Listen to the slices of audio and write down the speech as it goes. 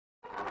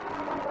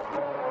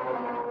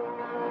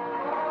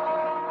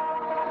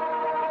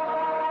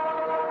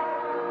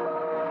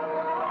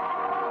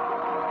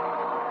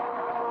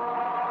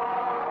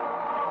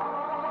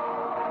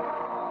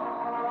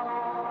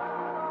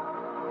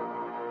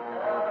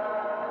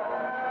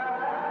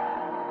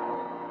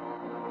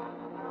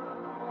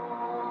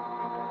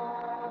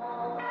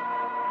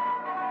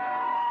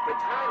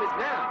time is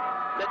now.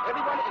 Let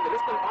everyone in the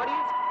listening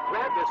audience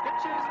grab their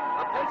scriptures,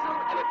 a pencil,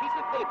 and a piece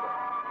of paper.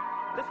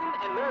 Listen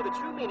and learn the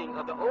true meaning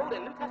of the Old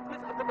and New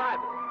Testaments of the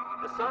Bible,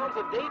 the Psalms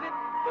of David,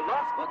 the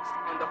lost books,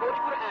 and the Holy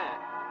Quran.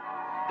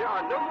 There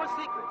are no more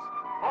secrets.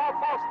 All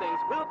false things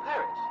will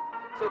perish.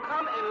 So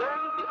come and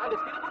learn the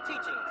undisputable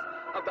teachings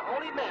of the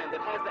only man that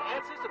has the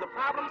answers to the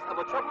problems of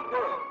a troubled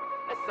world,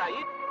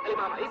 As-Sayyid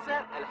Al-Imam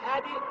Isa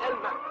Al-Hadi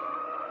Al-Mahdi.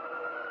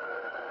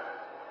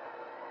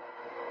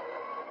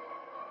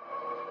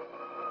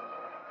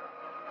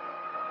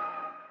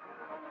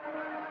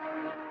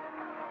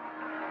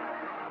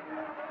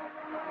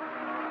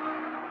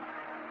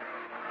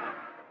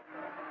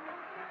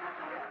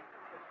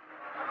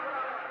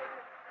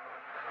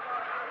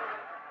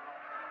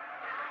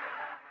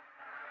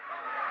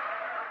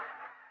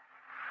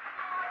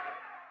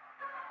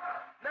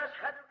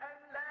 نشهد أن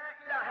لا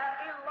إله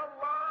إلا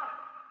الله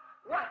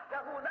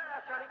وحده لا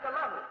شريك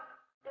له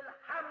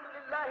الحمد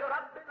لله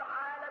رب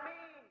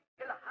العالمين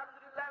الحمد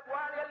لله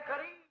الوالي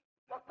الكريم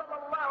وصلى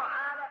الله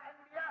على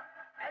أنبياء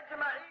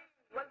أجمعين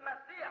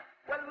والمسيح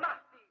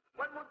والمهدي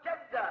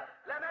والمجدد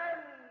لمن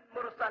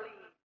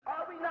مرسلين.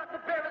 Are we not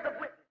the bearers of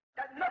witness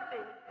that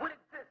nothing would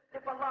exist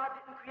if Allah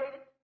didn't create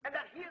it, and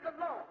that He is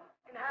alone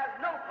and has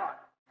no part,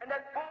 and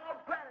that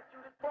all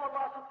gratitude is for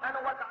Allah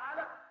subhanahu wa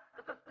ta'ala,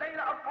 the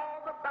sustainer of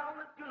all the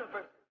boundless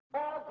universe.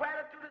 All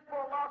gratitude is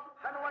for Allah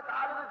subhanahu wa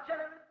ta'ala, the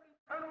generous,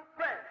 eternal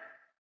friend.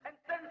 And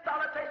send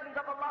salutations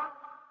of Allah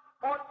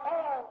on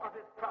all of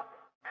His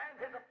prophets and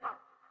His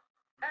apostles,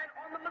 and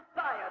on the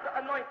Messiah, the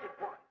anointed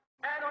one,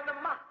 and on the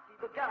Mahdi,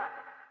 the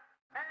guide,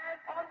 and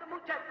on the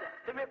Mujaddid,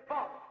 the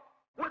reformer,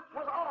 which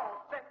was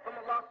all sent from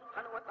Allah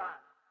subhanahu wa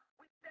ta'ala.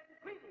 We send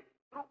greetings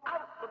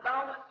throughout the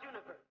boundless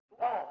universe to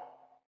all.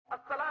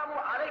 Assalamu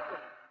alaikum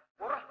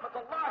wa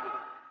rahmatullahi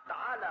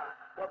ta'ala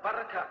wa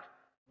barakatuh.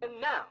 And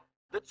now,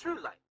 the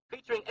true light,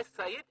 featuring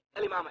As-Sayyid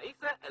Al-Imam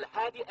Isa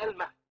Al-Hadi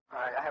Al-Mahdi. All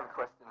right, I have a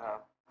question.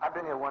 I've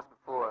been here once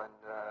before, and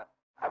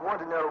I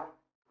wanted to know,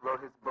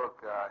 wrote his book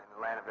in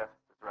the land of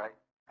Ephesus, right?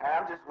 And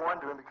I'm just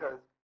wondering because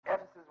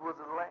Ephesus was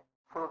a land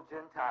full of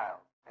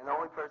Gentiles, and the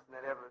only person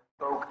that ever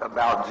spoke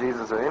about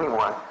Jesus or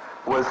anyone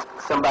was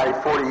somebody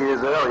 40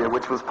 years earlier,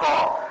 which was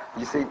Paul.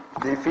 You see,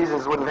 the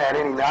Ephesians wouldn't have had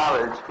any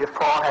knowledge if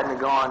Paul hadn't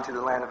gone to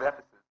the land of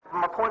Ephesus.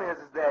 My point is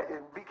that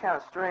it would be kind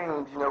of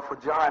strange, for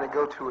John to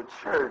go to a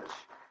church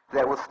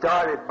that was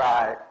started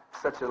by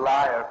such a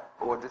liar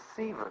or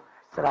deceiver.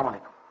 Assalamu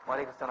alaikum. Wa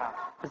alaikum salam.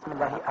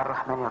 Bismillahi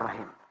ar-Rahman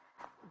ar-Rahim.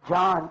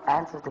 John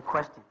answers the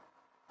question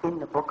in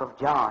the book of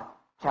John,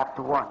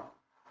 chapter 1,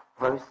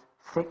 verse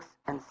 6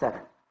 and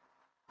 7.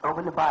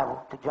 Open the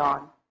Bible to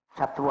John,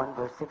 chapter 1,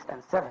 verse 6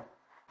 and 7,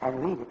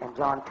 and read it. And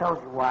John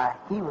tells you why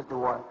he was the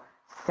one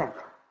sent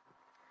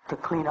to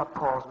clean up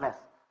Paul's mess.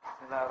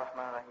 Bismillahir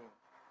Rahmanir Rahim.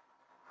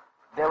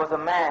 There was a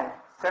man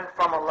sent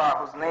from Allah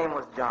whose name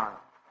was John.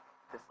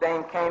 The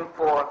same came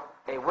for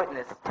a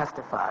witness,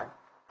 Testify.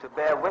 to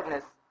bear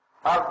witness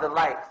of the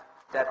light,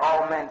 that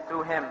all men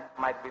through him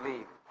might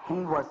believe. He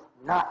was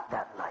not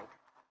that light,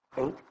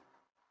 8,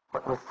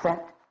 but was sent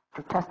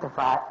to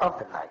testify of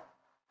the light.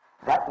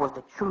 That was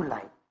the true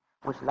light,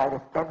 which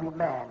lighteth every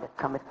man that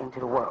cometh into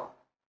the world.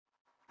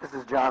 This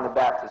is John the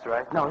Baptist,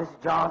 right? No, this is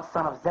John,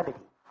 son of Zebedee.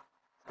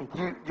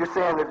 Speaking. You're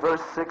saying that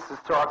verse 6 is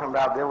talking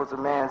about there was a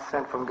man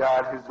sent from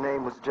God whose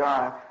name was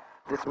John.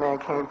 This man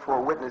came for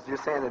a witness. You're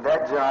saying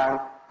that John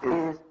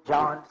is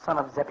John, son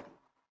of Zebedee.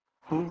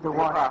 He's the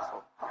one,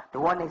 apostle. The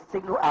one they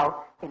signal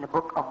out in the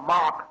book of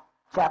Mark,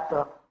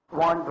 chapter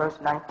 1, verse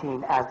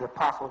 19, as the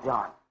Apostle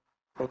John.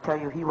 They tell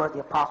you he was the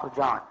Apostle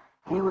John.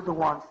 He was the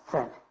one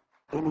sent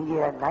in the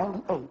year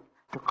 98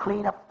 to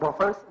clean up. Well,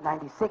 first,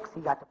 96,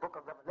 he got the book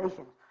of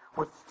Revelation,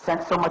 which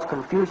sent so much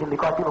confusion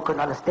because people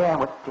couldn't understand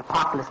what the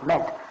apocalypse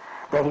meant,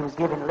 that he was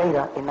given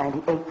later in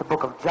 98 the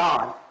book of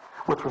John,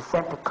 which was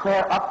sent to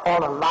clear up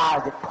all the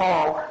lies that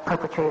Paul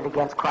perpetrated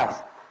against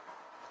Christ.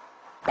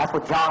 That's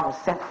what John was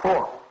sent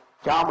for.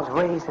 John was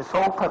raised, his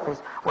sole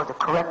purpose was to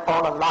correct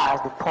all the lies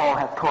that Paul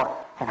had taught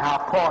and how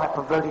Paul had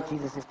perverted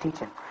Jesus'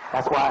 teaching.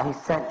 That's why he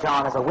sent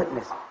John as a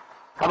witness.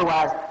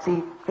 Otherwise,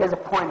 see, here's a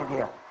point in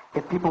here.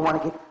 If people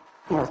want to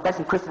get,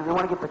 especially Christians, they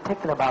want to get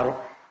particular about it,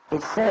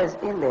 it says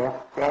in there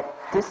that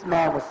this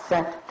man was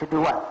sent to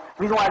do what?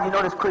 The reason why you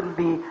know this couldn't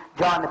be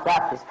John the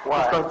Baptist is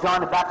because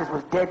John the Baptist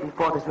was dead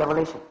before this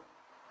revelation.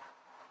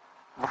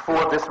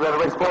 Before this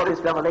revelation? Before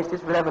this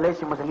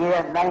revelation was in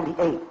year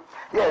 98.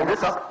 Yeah, and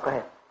go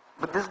ahead.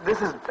 But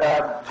this is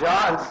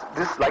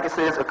John's, like it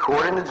says,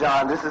 according to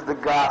John, this is the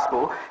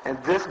gospel, and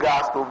this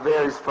gospel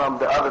varies from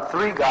the other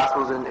three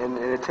gospels, and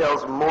it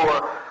tells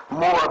more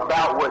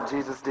about what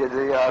Jesus did.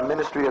 The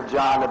ministry of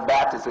John the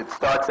Baptist, it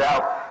starts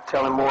out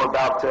telling more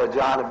about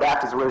John the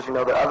Baptist, whereas, the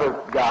other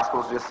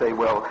gospels just say,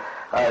 well,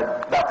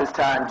 about this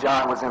time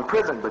John was in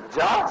prison. But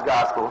John's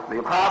gospel, the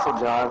Apostle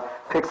John,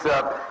 picks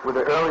up with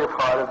the earlier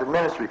part of the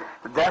ministry.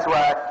 But that's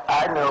why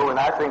I know, and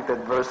I think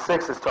that verse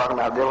 6 is talking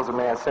about there was a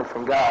man sent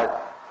from God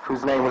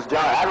whose name was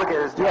John. I look at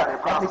it as John the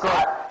Apostle.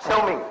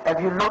 Show me.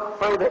 If you look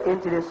further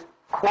into this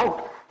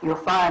quote, you'll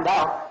find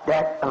out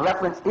that a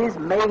reference is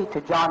made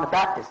to John the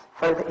Baptist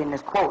further in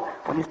this quote.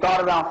 When you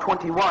start around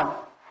 21,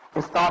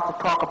 it starts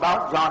to talk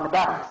about John the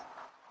Baptist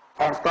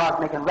and starts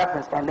making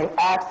reference. And they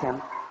asked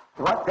him,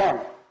 what then?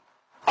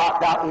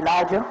 Art thou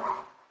Elijah?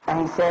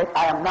 And he said,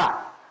 I am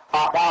not.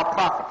 Art thou a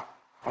prophet?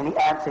 And he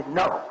answered,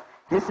 no.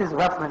 This is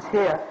reference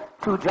here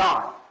to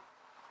John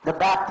the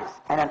Baptist.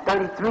 And in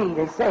 33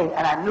 they say,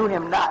 and I knew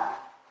him not,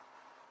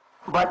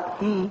 but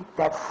he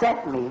that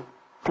sent me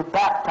to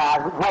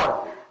baptize with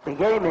water. The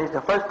game is,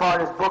 the first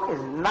part of this book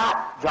is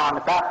not John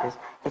the Baptist.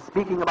 It's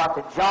speaking about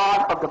the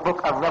John of the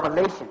book of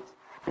Revelations.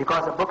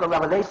 Because the book of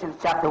Revelations,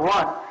 chapter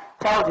 1,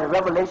 tells you the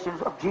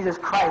revelations of Jesus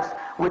Christ,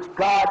 which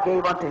God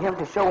gave unto him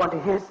to show unto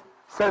his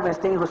servants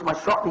things which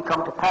must shortly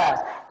come to pass.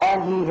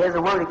 And he, here's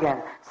the word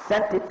again,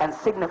 sent it and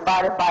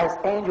signified it by his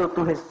angel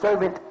through his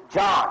servant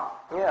John.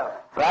 Yeah.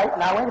 Right?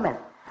 Now, wait a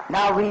minute.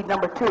 Now read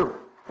number 2.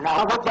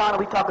 Now, what John are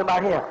we talking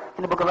about here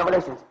in the book of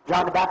Revelations?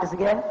 John the Baptist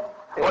again?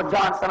 Or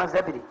John, son of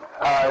Zebedee?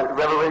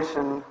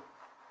 Revelation,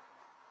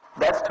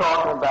 that's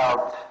talking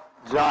about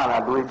John, I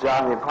believe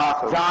John the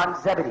Apostle.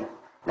 John Zebedee.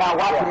 Now,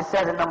 watch what it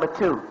says in number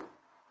 2.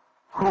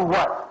 Who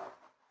what?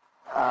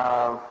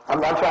 I'm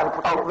trying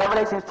to... Oh,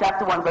 Revelation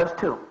chapter 1, verse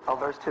 2. Oh,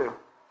 verse 2.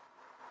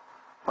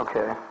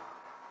 Okay.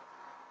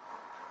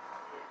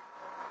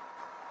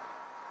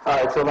 All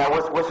right, so now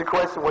what's your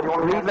question? What do you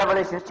want to read?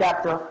 Revelation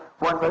chapter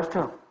 1, verse 2.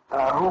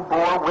 Who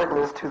bore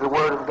witness to the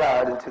word of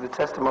God and to the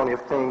testimony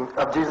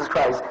of Jesus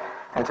Christ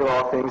and to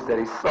all things that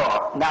he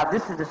saw. Now,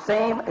 this is the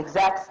same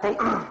exact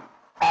statement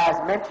as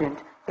mentioned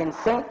in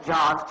St.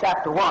 John's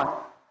chapter 1.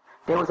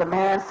 There was a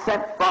man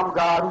sent from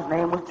God whose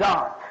name was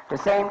John. The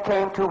same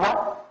came to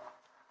what?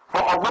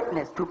 For a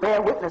witness, to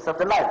bear witness of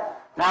the light.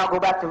 Now go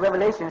back to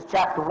Revelation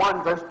chapter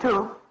 1, verse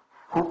 2.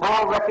 Who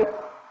bore record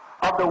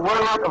of the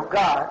word of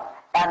God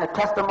and the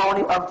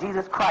testimony of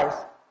Jesus Christ.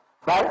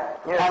 Right?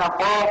 Yes. And of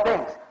all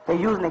things. They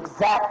use an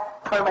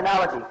exact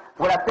terminology.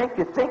 What I think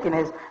you're thinking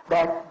is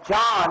that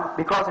John,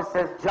 because it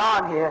says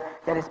John here,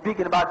 that it's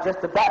speaking about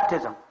just the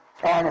baptism.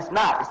 And it's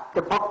not.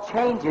 The book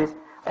changes.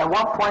 At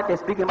one point, they're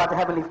speaking about the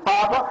Heavenly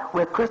Father,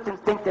 where Christians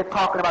think they're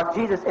talking about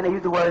Jesus, and they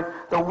use the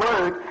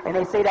word, and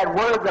they say that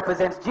word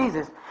represents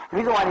Jesus. The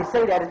reason why they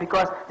say that is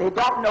because they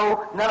don't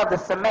know none of the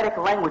Semitic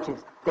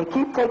languages. They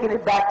keep taking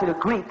it back to the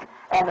Greek,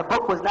 and the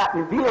book was not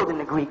revealed in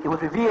the Greek. It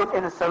was revealed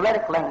in the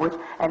Syriac language,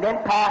 and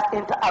then passed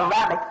into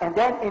Aramaic, and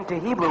then into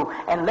Hebrew,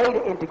 and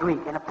later into Greek.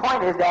 And the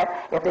point is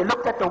that if they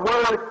looked at the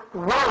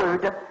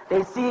word,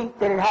 they see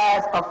that it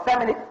has a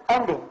feminine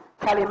ending,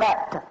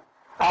 kalimat.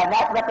 And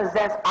that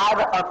represents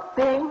either a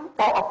thing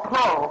or a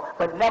plural,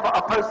 but never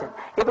a person.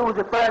 If it was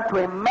referring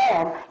to a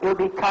man, it would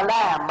be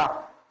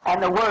kalam,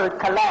 and the word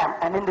kalam,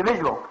 an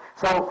individual.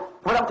 So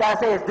what I'm trying to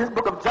say is this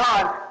book of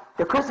John,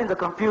 the Christians are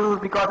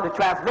confused because of the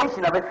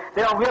translation of it.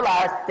 They don't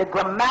realize that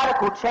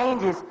grammatical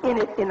changes in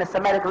it in the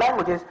Semitic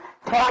languages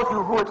tells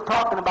you who it's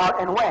talking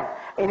about and when.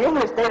 In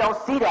English, they don't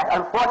see that.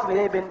 Unfortunately,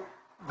 they've been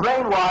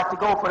brainwashed to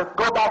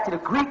go back to the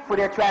Greek for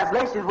their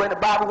translations when the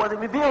Bible wasn't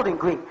revealed in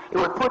Greek. It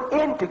was put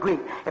into Greek.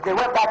 If they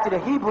went back to the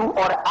Hebrew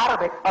or the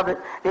Arabic of it,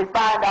 they'd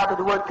find out that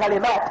the word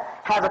kalimat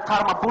has a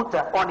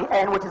tarmabuta on the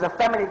end, which is a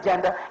feminine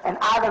gender, and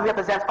either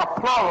represents a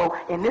plural,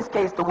 in this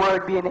case the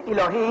word being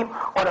Elohim,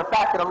 or the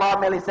fact that Allah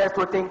merely says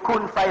to a thing,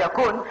 kun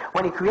fayakun.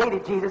 When he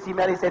created Jesus, he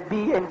merely said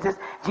be, and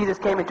Jesus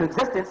came into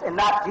existence, and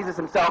not Jesus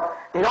himself.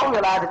 They don't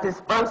realize that this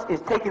verse is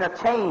taking a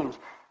change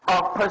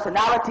of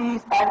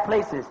personalities and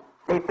places.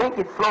 They think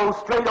it flows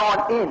straight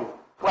on in.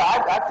 Well,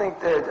 I think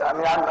that,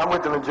 I'm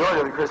with the majority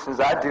of the Christians.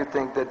 I do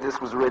think that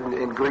this was written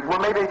in Greek. Well,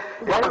 maybe...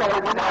 No,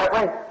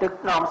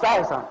 I'm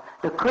sorry, son.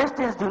 The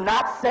Christians do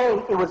not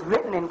say it was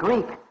written in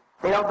Greek.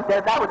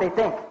 That's not what they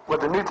think.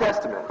 What, the New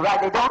Testament? Right,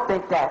 they don't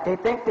think that. They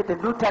think that the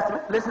New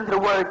Testament, listen to the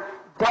word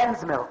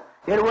densmil.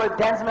 You hear the word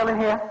densmil in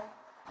here?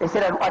 They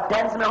said a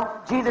densmil.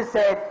 Jesus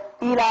said,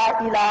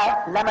 Eli,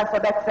 Eli, lama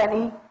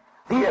sabachthani.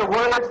 These are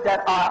words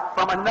that are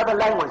from another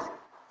language.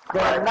 They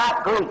are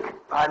not Greek.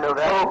 I know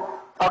that. So,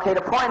 okay,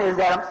 the point is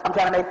that I'm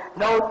trying to make,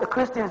 no, the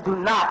Christians do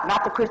not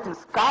the Christian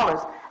scholars,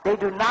 they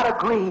do not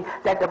agree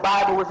that the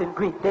Bible was in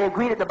Greek. They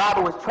agree that the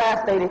Bible was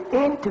translated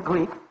into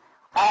Greek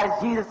as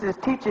Jesus'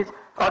 teachers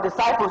or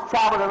disciples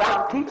traveled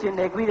around teaching.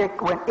 They agree that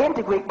it went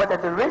into Greek, but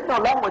that the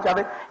original language of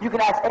it, you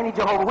can ask any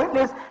Jehovah's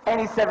Witness,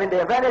 any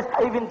Seventh-day Adventist,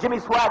 even Jimmy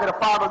Swagger, the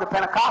father of the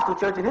Pentecostal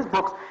church, in his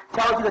books,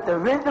 tells you that the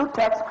original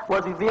text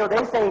was revealed.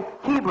 They say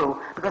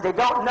Hebrew because they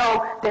don't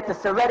know that the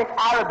Syriac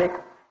Arabic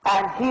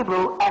and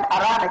Hebrew and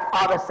Aramaic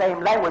are the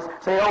same language,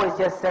 so they always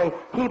just say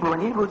Hebrew.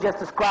 And Hebrew just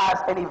describes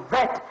an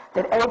event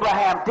that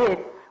Abraham did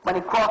when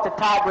he crossed the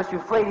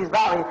Tigris-Euphrates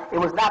Valley. It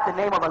was not the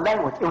name of a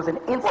language. It was an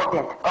incident.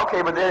 Well,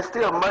 okay, but there's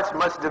still much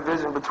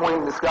division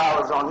between the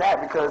scholars on that,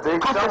 because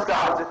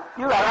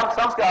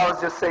some scholars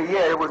just say,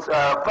 yeah, it was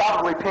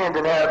probably penned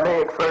in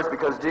Aramaic first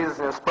because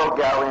Jesus spoke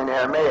Galilean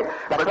Aramaic.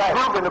 But the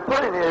proof in the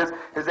pudding is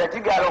that you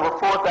got over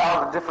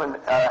 4,000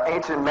 different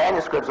ancient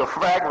manuscripts or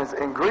fragments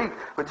in Greek,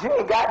 but you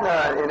ain't got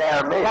none in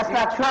Aramaic. That's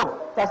not true.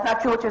 That's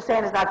not true. What you're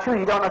saying is not true.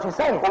 You don't know what you're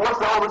saying. Well, what's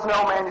the oldest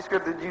known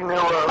manuscript that you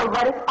know of?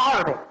 Syriac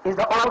Arabic is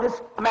the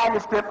oldest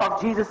manuscript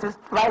of Jesus'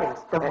 writings.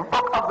 The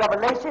book of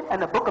Revelation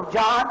and the book of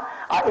John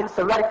are in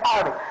Syriac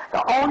Arabic.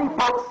 The only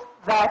books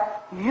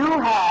that you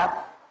have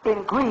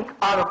in Greek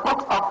are the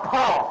books of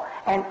Paul.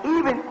 And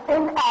even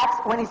in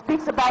Acts, when he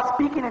speaks about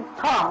speaking in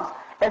tongues,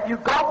 if you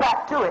go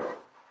back to it,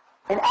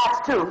 in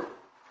Acts 2,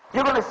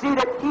 you're going to see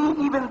that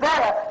he even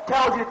there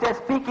tells you they're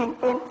speaking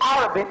in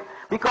Arabic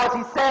because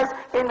he says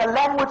in the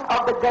language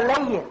of the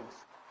Galileans.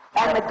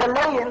 And the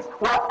Galileans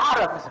were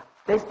Arabs.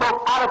 They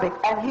spoke Arabic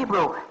and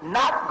Hebrew,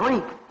 not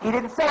Greek. He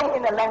didn't say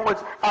in the language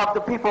of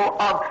the people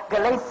of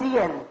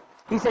Galatian.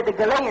 He said the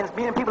Galileans,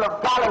 meaning people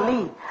of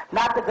Galilee,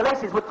 not the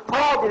Galatians. What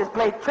Paul did is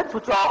play tricks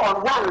with y'all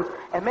on words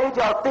and made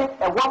y'all think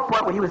at one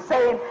point when he was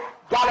saying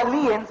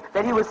Galileans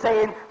that he was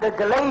saying the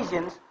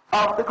Galatians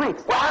of the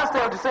Greeks. Well, I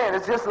understand what you're saying.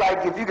 It's just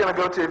like if you're going to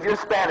go to, if you're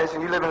Spanish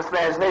and you live in a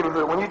Spanish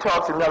neighborhood, when you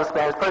talk to another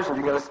Spanish person,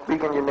 you're going to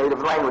speak in your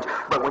native language.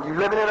 But when you're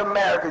living in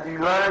America, you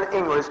learn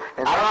English,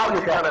 and that's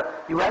what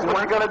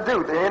you're going to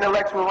do. The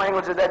intellectual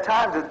language at that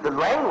time, the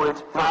language,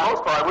 for the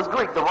most part, was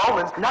Greek. The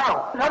Romans...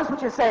 No. Notice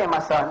what you're saying,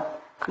 my son.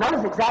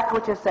 Notice exactly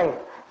what you're saying.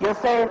 You're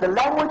saying the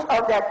language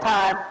of that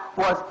time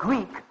was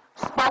Greek,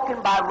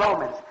 spoken by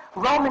Romans.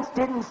 Romans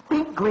didn't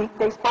speak Greek,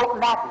 they spoke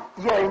Latin.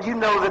 Yeah, and you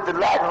know that the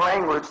Latin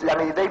language, I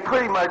mean, they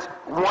pretty much,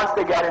 once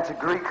they got into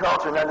Greek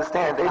culture and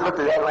understand, they looked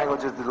at that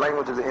language as the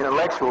language of the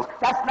intellectuals.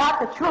 That's not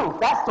the truth.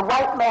 That's the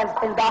white man's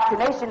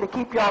indoctrination to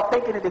keep y'all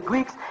thinking that the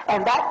Greeks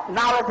and that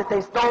knowledge that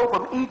they stole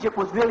from Egypt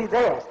was really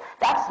theirs.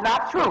 That's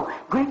not true.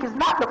 Greek is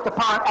not looked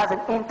upon as an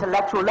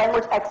intellectual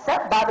language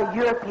except by the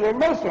European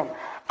nation.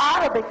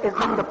 Arabic is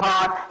looked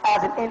upon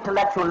as an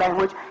intellectual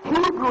language.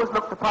 Hebrew is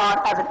looked upon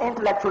as an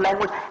intellectual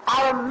language.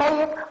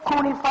 Aramaic,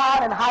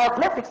 cuneiform, and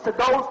hieroglyphics to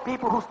those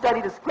people who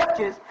study the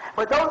scriptures.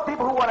 But those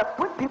people who want to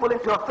put people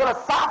into a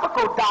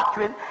philosophical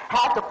doctrine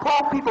had to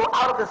pull people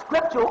out of the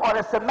scriptural or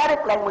the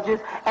Semitic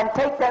languages and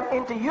take them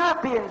into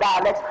European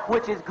dialects,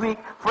 which is Greek,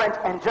 French,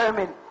 and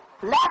German.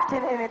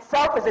 Latin in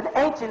itself is an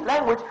ancient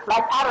language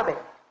like Arabic.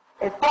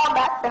 Its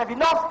format, and if you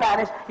know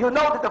Spanish, you'll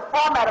know that the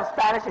format of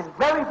Spanish is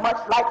very much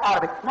like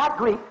Arabic, not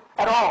Greek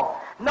at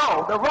all.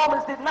 No, the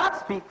Romans did not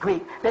speak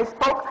Greek. They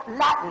spoke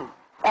Latin.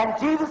 And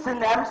Jesus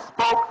and them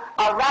spoke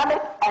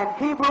Aramaic and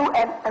Hebrew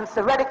and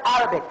Syriac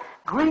Arabic.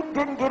 Greek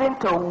didn't get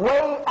into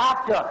way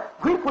after.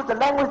 Greek was the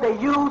language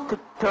they used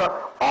to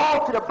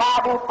alter the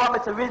Bible from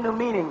its original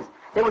meanings.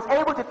 They was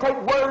able to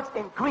take words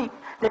in Greek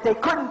that they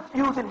couldn't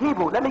use in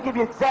Hebrew. Let me give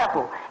you an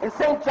example. In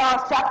St.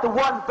 John chapter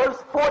 1,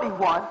 verse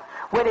 41,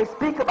 where they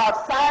speak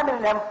about Simon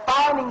and them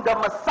finding the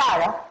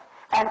Messiah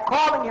and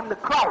calling him the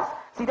Christ.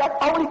 See, that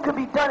only could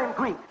be done in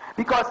Greek,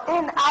 because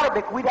in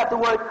Arabic we'd have the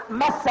word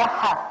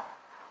Messiah,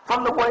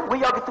 from the word,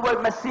 we all get the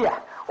word Messiah.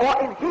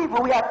 Or in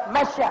Hebrew we have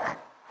Meshach,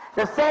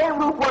 the same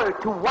root word,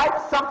 to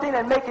wipe something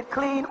and make it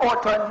clean or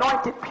to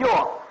anoint it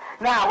pure.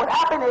 Now, what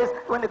happened is,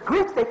 when the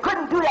Greeks, they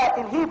couldn't do that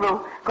in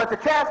Hebrew, because the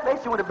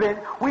translation would have been,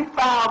 we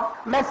found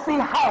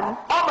Messihan,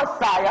 a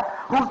Messiah,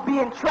 who's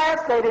being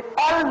translated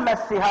El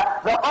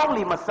Messiah, the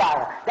only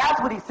Messiah.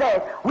 That's what he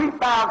said. We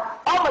found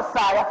a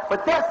Messiah,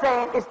 but they're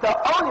saying it's the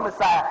only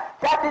Messiah.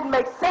 That didn't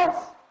make sense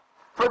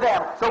for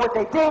them. So what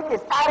they did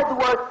is added the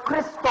word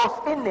Christos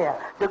in there,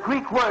 the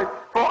Greek word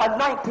for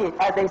anointed,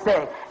 as they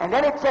say. And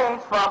then it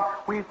changed from,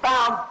 we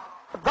found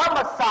the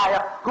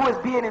Messiah, who is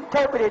being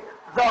interpreted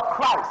the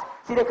Christ.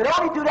 See, they could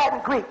only do that in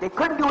Greek. They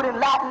couldn't do it in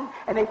Latin,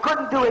 and they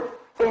couldn't do it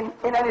in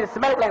any of the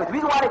Semitic language. The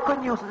reason why they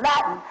couldn't use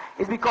Latin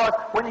is because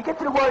when you get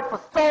to the word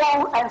for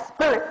soul and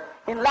spirit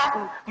in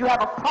Latin, you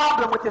have a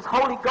problem with this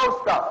Holy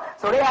Ghost stuff.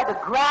 So they had to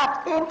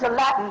graft into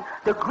Latin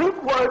the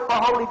Greek word for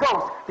Holy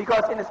Ghost,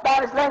 because in the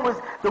Spanish language,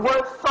 the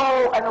word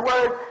soul and the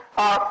word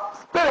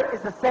spirit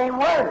is the same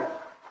word.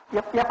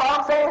 You follow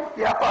what I'm saying?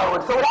 Yeah, I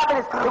follow. So what happened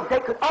is they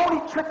could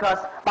only trick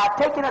us by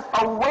taking us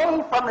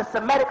away from the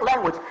Semitic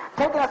language,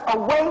 taking us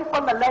away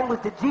from the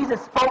language that Jesus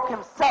spoke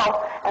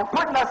himself, and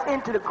putting us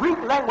into the Greek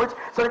language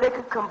so that they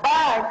could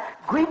combine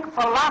Greek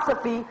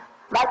philosophy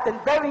like the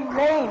very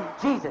name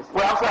Jesus.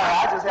 Well, I'm sorry,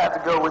 I just have to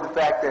go with the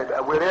fact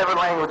that whatever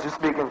language you're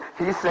speaking,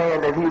 he's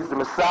saying that he's the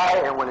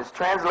Messiah, and when it's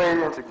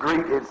translated into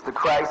Greek, it's the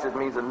Christ. It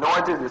means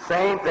anointed, the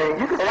same thing.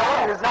 You can say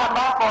and it's not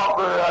my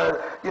fault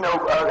for,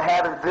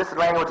 having this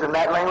language and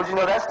that language. You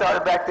know, that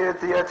started back there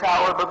at the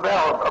Tower of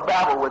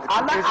Babel with the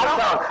confusion of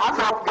tongues.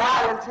 So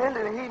God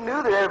intended, and he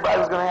knew that everybody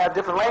was going to have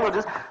different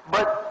languages.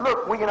 But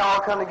look, we can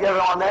all come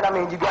together on that. I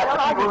mean, you got the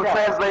people who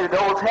translated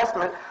the Old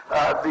Testament,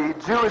 the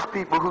Jewish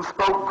people who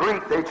spoke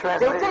Greek, they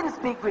didn't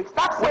speak Greek.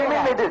 Stop saying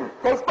that. What do you mean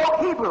they didn't? They spoke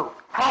Hebrew.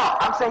 How?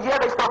 I'm saying, yeah,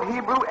 they spoke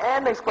Hebrew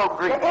and they spoke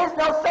Greek. There is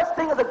no such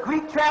thing as a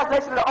Greek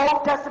translation of the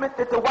Old Testament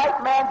that the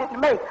white man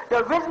didn't make.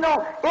 The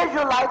original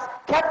Israelites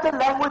kept the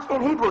language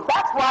in Hebrew.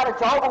 That's why the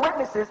Jehovah's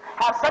Witnesses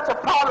have such a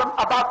problem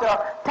about the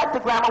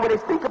tetragrammaton where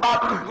they speak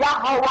about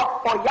Yahweh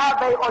or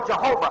Yahweh or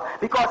Jehovah,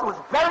 because it was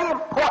very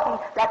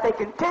important that they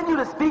continue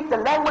to speak the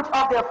language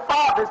of their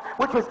fathers,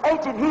 which was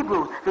ancient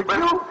Hebrews. The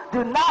Jews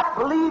do not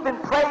believe in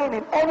praying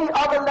in any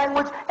other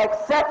language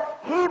except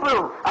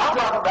Hebrew. I'm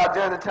talking about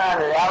during the time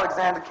that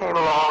Alexander came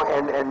along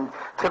and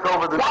took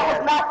over the That was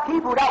land. not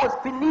Hebrew, that was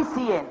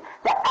Phoenician.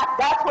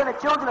 That's when the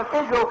children of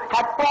Israel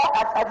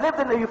had lived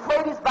in the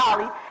Euphrates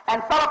Valley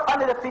and fell up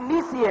under the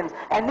Phoenicians.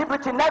 And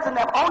Nebuchadnezzar and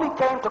them only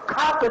came to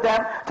conquer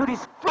them, to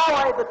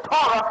destroy the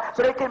Torah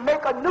so they can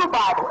make a new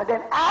Bible. And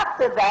then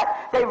after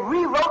that, they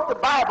rewrote the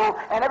Bible,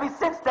 and ever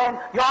since then,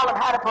 y'all have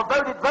had a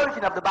perverted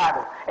version of the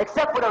Bible.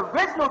 Except for the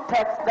original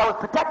text that was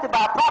protected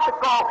by a prophet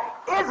called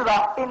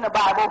Israel in the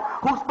Bible,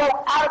 who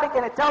spoke Arabic,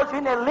 and it tells you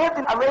in there lived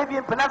in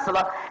Arabian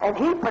Peninsula, and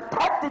he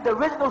protected the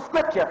original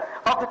scripture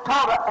of the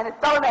Torah, and it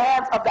fell in the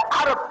hands of the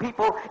Arab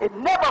people. It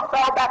never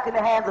fell back in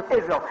the hands of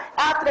Israel.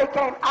 After they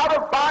came out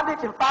of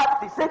bondage in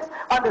 556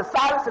 under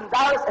Cyrus and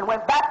Darius and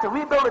went back to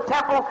rebuild the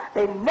temple,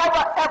 they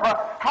never ever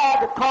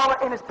had the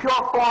Torah in its pure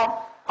form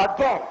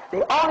again.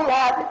 They only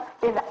had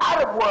it in the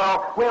Arab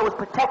world where it was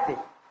protected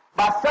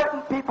by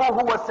certain people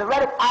who were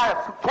Syriac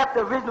Arabs who kept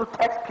the original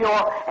text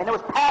pure, and it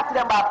was passed to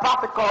them by a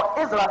prophet called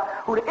Israel,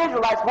 who the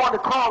Israelites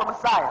wanted to call the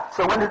Messiah.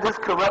 So when did this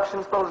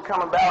corruption supposed to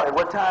come about? At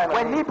what time?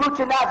 When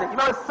Nebuchadnezzar, you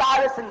know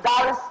Cyrus and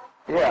Darius?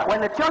 Yeah.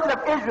 When the children of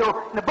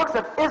Israel, in the books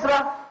of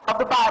Israel of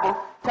the Bible,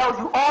 tells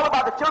you all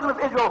about the children of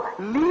Israel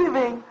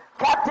leaving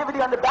captivity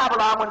under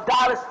Babylon when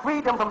Darius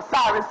freed them from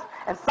Cyrus.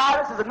 And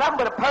Cyrus is a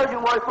number of the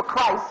Persian word for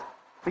Christ.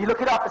 When you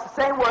look it up, it's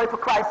the same word for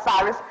Christ,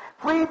 Cyrus.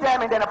 Freed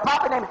them, and then a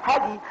prophet named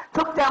Haggai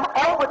took them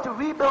over to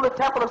rebuild the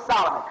Temple of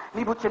Solomon.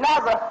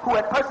 Nebuchadnezzar, who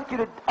had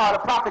persecuted the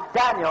prophet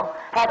Daniel,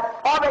 had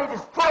already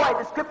destroyed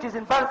the scriptures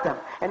and burnt them.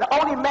 And the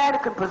only man who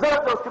can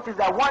preserve those scriptures is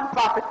that one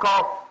prophet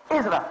called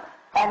Israel.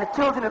 And the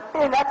children of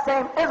that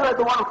same Israel is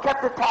the one who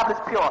kept the tablets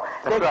pure.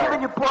 They're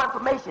giving you poor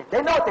information.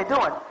 They know what they're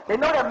doing. They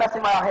know they're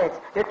messing with our heads.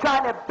 They're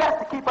trying their best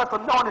to keep us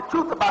from knowing the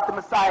truth about the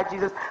Messiah,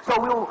 Jesus. So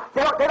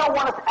they don't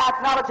want us to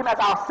acknowledge him as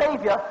our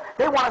Savior.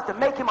 They want us to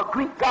make him a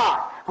Greek God.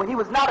 When he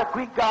was not a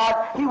Greek God,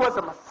 he was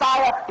a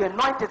Messiah, the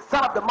anointed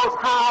Son of the Most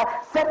High,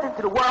 sent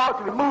into the world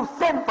to remove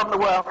sin from the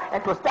world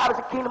and to establish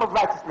a kingdom of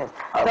righteousness.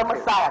 Okay. The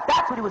Messiah.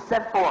 That's what he was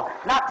sent for,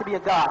 not to be a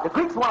God. The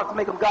Greeks want us to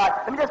make him God.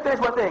 Let me just finish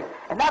one thing.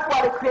 And that's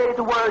why they created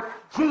the word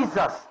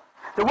Jesus.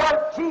 The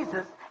word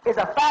Jesus is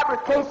a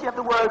fabrication of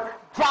the word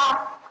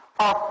Jah,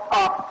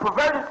 a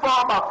perverted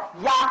form of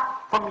Yah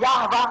from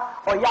Yahweh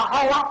or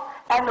Yahweh,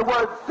 and the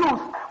word Zeus.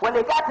 When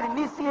they got to the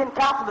Nicene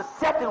Council, the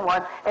second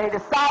one, and they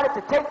decided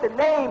to take the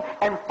name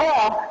and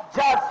form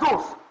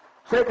Jesus,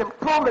 so they can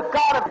pull the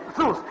god of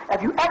Zeus.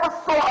 If you ever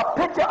saw a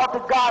picture of the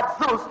god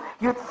Zeus,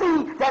 you'd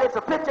see that it's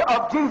a picture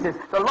of Jesus.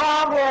 The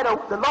long hair,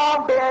 the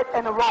long beard,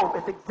 and the robe.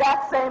 It's the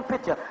exact same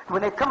picture.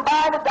 When they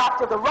combined the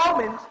doctrine of the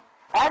Romans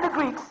and the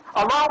Greeks,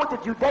 along with the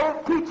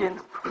Judaic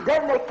teachings,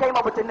 then they came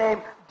up with the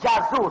name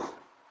Jesus.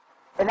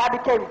 And that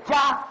became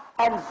Jah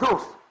and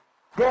Zeus.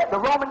 The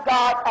Roman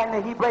god and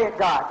the Hebraic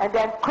god. And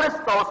then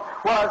Christos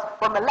was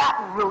from the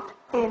Latin root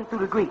into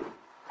the Greek.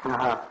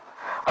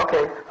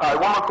 Okay,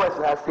 one more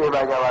question. I see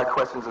everybody got a lot of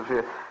questions up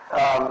here.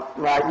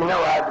 Now, you know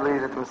I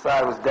believe that the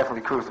Messiah was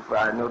definitely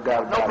crucified, no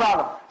doubt about it. No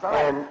problem.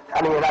 Right.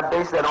 And, I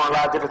base that on a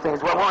lot of different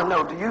things. Well, I want to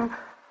know,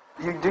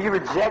 do you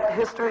reject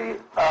history?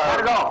 Not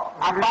at all.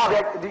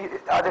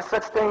 Are there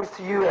such things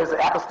to you as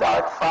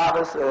apostolic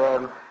fathers?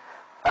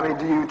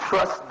 Do you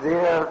trust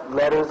their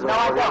letters? No,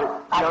 I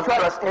don't. You don't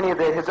trust any of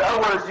their history. In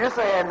other words, you're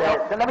saying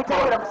that... Then let me tell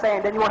you what I'm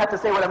saying, then you won't have to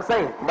say what I'm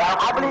saying. Now,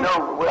 I believe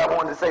know what I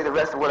wanted to say, the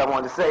rest of what I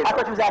wanted to say. I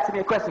thought you was asking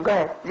me a question. Go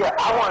ahead. Yeah,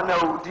 I want to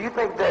know, do you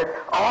think that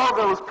all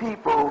those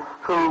people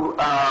who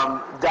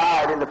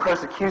died in the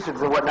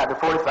persecutions and whatnot, the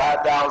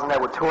 45,000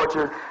 that were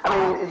tortured,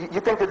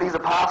 you think that these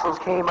apostles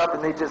came up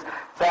and they just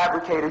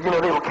fabricated,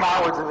 they were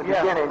cowards in the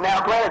beginning.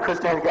 Now, granted,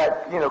 Christianity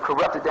got,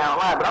 corrupted down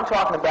the line, but I'm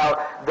talking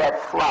about that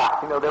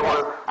flock. There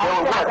were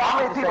how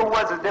many people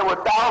was it? There were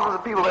thousands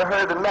of people that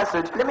heard the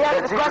message. Let me ask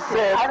you the question.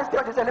 I understand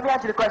what you said. Let me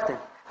ask you the question.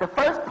 The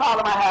first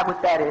problem I have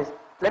with that is,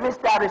 let me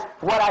establish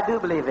what I do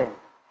believe in.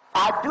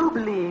 I do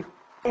believe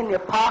in the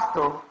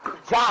apostle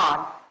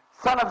John,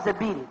 son of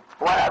Zebedee.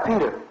 Why not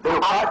Peter? They were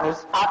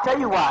partners. I'll tell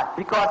you why.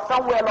 Because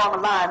somewhere along the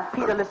line,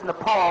 Peter listened to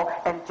Paul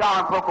and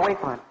John broke away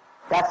from him.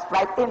 That's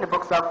right in the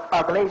books of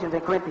Galatians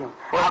and Corinthians.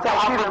 Well,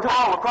 Peter and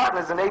Paul were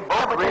partners, and they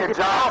both read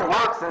John's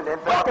works and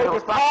but they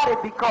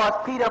departed because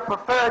Peter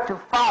preferred to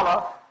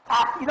follow.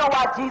 You know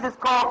why Jesus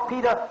called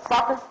Peter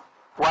Sophist?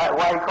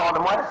 Why he called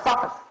him what?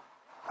 Sophist.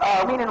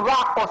 Meaning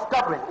rock or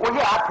stubborn. Well,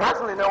 yeah, I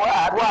personally know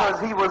why.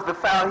 Because he was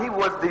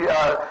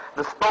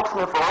the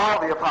spokesman for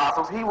all the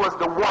apostles. He was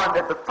the one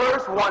the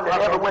first one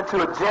that ever went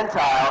to a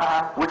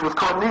Gentile, which was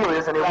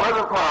Cornelius, and it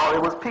wasn't Paul,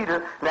 it was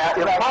Peter. Now,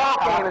 if Paul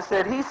came and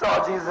said he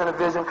saw Jesus in a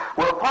vision,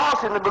 well, Paul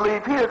shouldn't have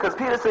believed Peter, because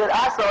Peter said,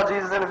 I saw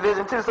Jesus in a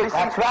vision too. So you see,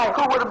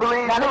 who would have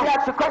believed Now, him? let me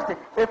ask you a question.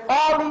 If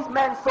all these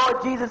men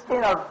saw Jesus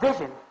in a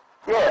vision,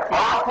 Yeah,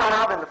 all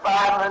 12 and the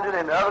 500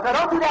 and the other.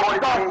 Now, don't do that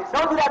 46.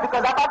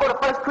 because if I go to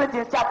 1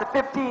 Corinthians chapter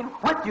 15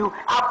 with you,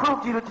 I'll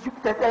prove to you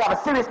that they have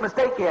a serious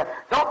mistake here.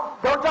 Don't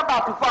jump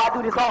out too far. I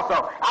do this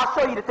also. I'll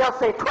show you that they'll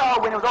say 12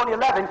 when it was only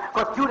 11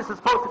 because Judas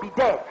is supposed to be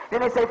dead.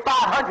 Then they say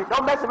 500.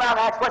 Don't mess around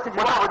and ask questions.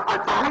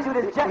 Read you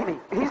this gently.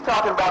 He's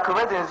talking about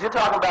Corinthians. You're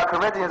talking about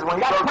Corinthians when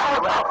he goes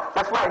around.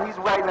 That's right. He's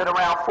writing it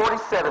around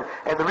 47.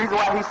 And the reason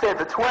why he said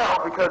the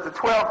 12, because the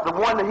 12, the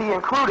one that he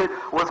included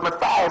was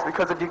Matthias.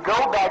 Because if you go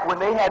back when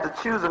they had to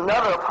choose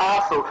another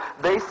apostle,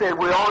 they said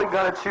we're only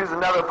going to choose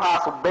another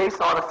apostle based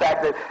on the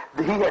fact that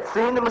he had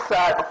seen the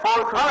Messiah before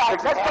the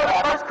crucifixion.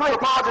 Let's go to 1 Corinthians.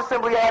 Paul just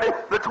simply added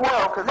the 12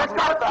 because Let's go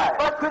to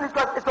 1 Corinthians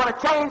because it's going to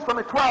change from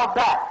the 12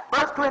 back.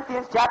 1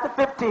 Corinthians chapter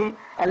 15,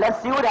 and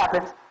let's see what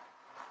happens.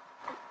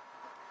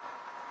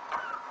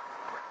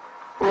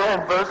 We're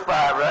in verse 5,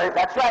 right?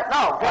 That's right.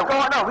 No, we're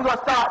going on. We're going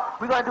to start.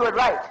 We're going to do it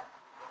right.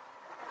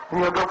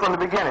 You're going to go from the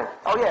beginning.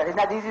 Oh, yeah. Isn't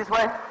that the easiest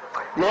way?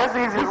 Yeah, it's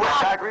the easiest way.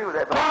 I agree with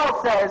that.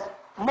 Paul says,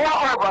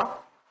 moreover,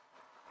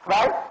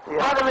 right?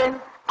 Yeah. Brethren,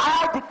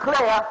 I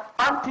declare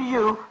unto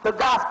you the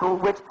gospel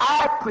which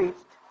I preached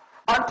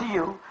unto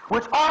you,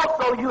 which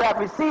also you have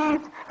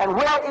received, and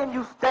wherein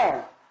you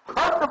stand.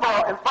 First of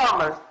all, and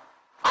farmers,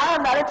 I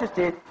am not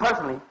interested,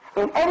 personally,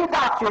 in any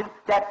doctrine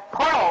that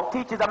Paul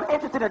teaches. I'm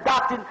interested in a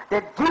doctrine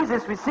that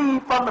Jesus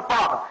received from the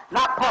Father,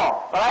 not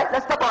Paul. All right?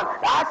 Let's step on.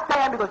 I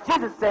stand because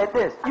Jesus said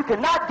this. You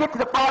cannot get to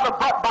the Father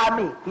but by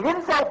me. He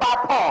didn't say by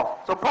Paul.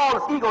 So Paul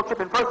is ego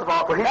tripping, first of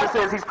all. But he just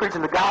says he's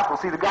preaching the gospel.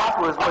 See, the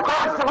gospel is what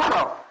According to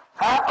who?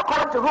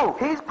 According to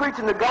who? He's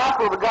preaching the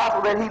gospel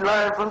that he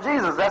learned from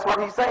Jesus. That's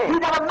what he's saying. He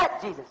never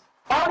met Jesus.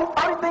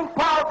 Only thing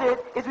Paul did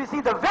is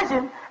receive the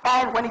vision,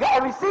 and when he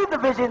received the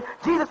vision,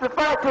 Jesus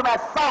referred to him as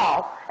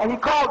Saul, and he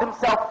called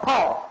himself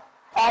Paul.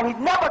 And he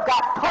never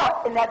got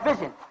taught in that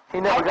vision.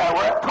 He never got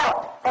what?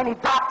 Taught any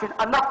doctrine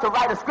enough to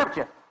write a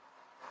scripture.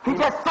 He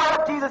just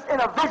saw Jesus in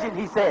a vision,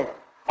 he said,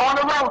 on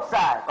the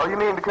roadside. Oh, you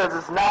mean because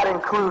it's not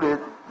included,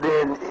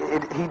 then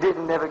he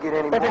didn't never get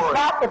any If more? it's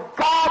not, if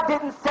God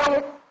didn't say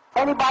it,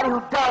 anybody who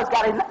does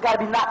got to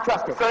be not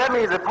trusted. So that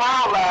means that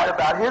Paul lied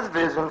about his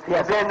vision,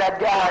 Yes. and then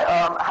that guy,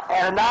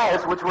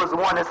 Ananias, which was the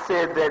one that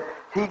said that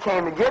he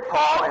came to get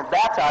Paul and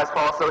baptize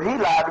Paul, so he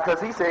lied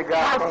because he said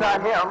God No, came son.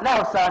 to him.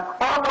 No, son.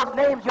 All those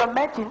names you're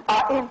mentioning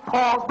are in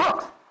Paul's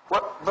books.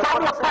 Show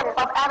me a book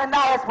of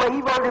Ananias where he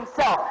wrote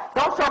himself.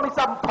 Don't show me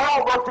something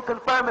Paul wrote to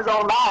confirm his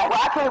own lie.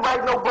 Well, I can't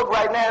write no book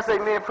right now and say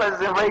me and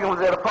President Reagan was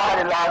at a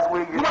party last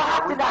week. You don't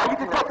have to now. You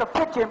can take a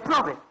picture and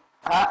prove it.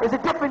 It's a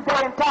different day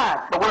and time.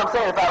 But what I'm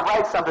saying, if I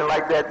write something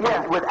like that,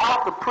 Yeah.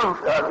 without the proof,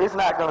 it's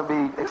not going to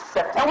be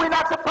accepted. And we're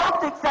not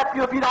supposed to accept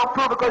you if you don't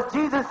prove it, because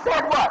Jesus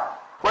said what?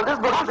 Well, this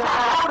book You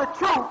shall know the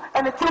truth,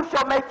 and the truth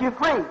shall make you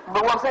free.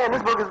 But what I'm saying,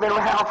 this book has been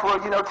around for,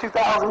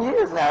 2,000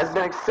 years now. It's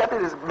been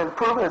accepted, it's been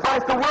proven. But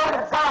it's the word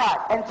of God.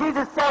 And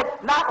Jesus said,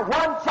 not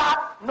one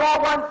jot nor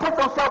one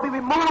tittle shall be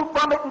removed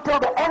from it until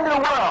the end of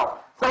the world.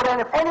 So then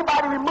if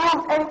anybody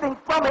removes anything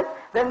from it,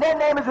 then their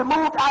name is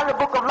removed out of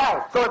the book of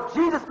life. So if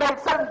Jesus made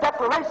certain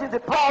declarations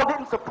that Paul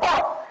didn't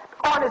support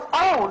on his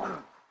own,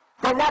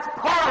 then that's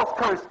Paul's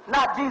curse,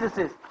 not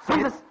Jesus's.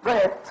 Jesus, go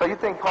ahead. So you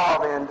think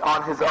Paul then,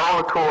 on his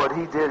own accord,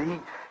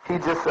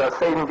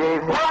 Satan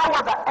gave him... Paul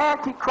was an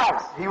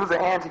antichrist. He was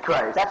an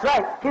antichrist. That's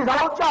right. His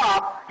whole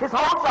job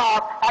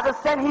as a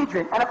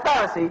Sanhedrin and a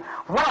Pharisee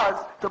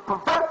was to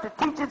pervert the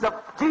teachings of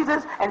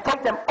Jesus and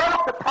take them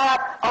off the path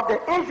of the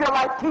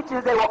Israelite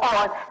teachings they were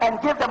on and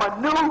give them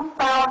a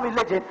newfound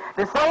religion.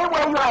 The same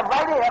way you have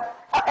right here.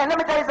 And let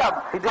me tell you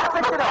something. He did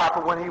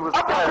flip-flop when he was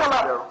up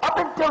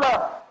until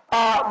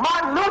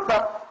Martin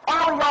Luther,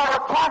 all y'all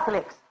were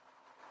Catholics.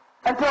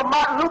 Until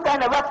Martin Luther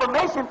and the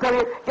Reformation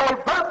period gave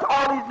birth to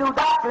all these new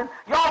doctrines,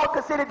 y'all were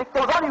considered that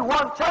there was only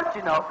one church,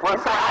 Well,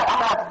 so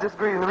I'm not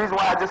disagreeing. The reason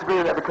why I disagree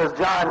with that, because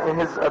John, in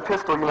his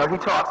epistle, he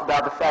talks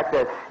about the fact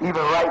that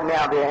even right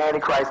now there are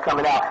antichrists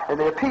coming out, and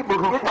there are people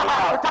who You're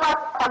talking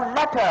about a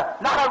letter,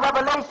 not a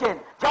revelation.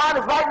 John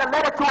is writing a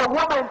letter to a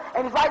woman,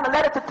 and he's writing a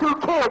letter to 2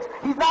 kids.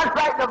 He's not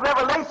writing a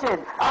revelation.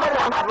 I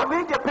can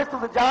read the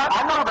epistles of John.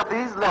 I know that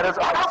these letters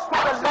are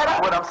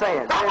what I'm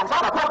saying.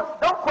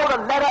 Don't quote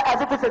a letter as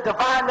if it's a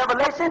divine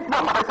revelation.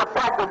 No, it's a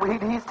fact that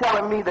he's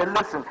telling me that,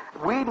 listen,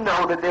 we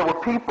know that there were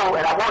people,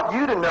 and I want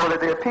you to know that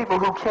there are people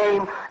who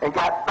came and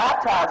got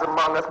baptized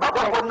among us, but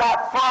they were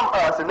not from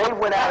us, and they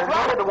went out and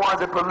they were the ones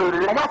that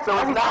polluted it. And that's so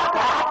it's not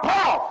about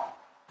Paul.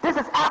 This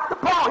is after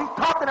Paul. He's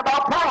talking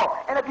about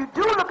Paul. And if you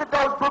do look at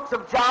those books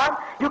of John,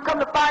 you come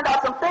to find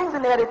out some things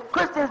in there that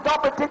Christians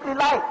don't particularly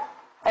like.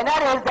 And that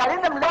is that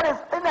in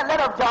that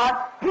letter of John,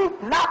 he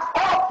knocks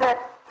off that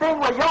thing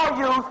where y'all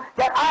use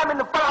that I'm in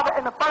the Father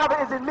and the Father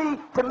is in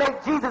me to make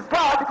Jesus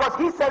God, because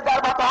he says that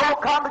about the whole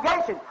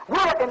congregation.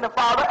 We're in the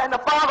Father and the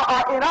Father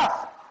are in us.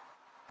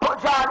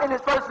 John, in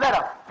his first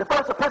letter, the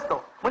first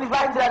epistle, when he's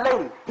writing to that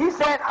lady, he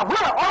said,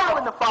 we're all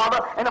in the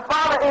Father and the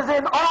Father is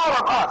in all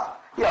of us.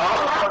 Yeah,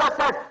 all of us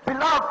says,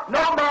 beloved,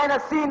 no man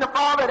has seen the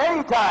Father at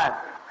any time.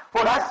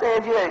 Well, I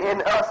said, yeah,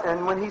 in us,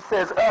 and when he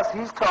says us,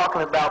 he's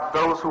talking about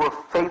those who are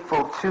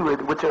faithful to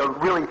it, which are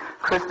really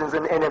Christians.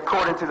 And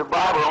according to the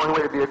Bible, the only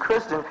way to be a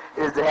Christian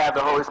is to have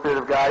the Holy Spirit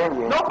of God in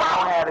you. No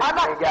problem. I'm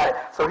not got it.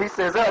 So he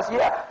says us,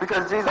 yeah,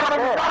 because Jesus So said.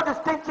 there's no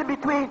distinction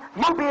between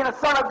you being a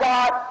son of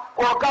God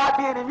or God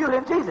being in you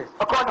than Jesus.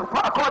 According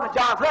to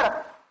John's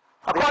letter.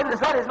 According to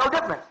this letter, there's no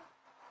difference.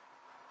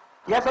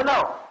 Yes or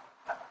no?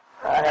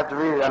 I have to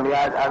read it. I mean,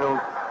 I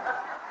don't.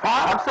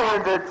 I'm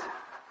saying that.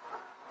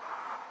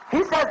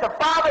 He says the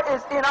Father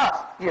is in us.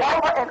 Yeah.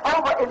 Over and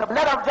over in the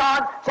letter of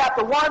John,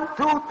 chapter 1,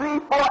 2, 3,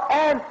 4,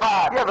 and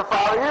 5. Yeah, the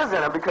Father is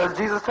in him because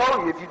Jesus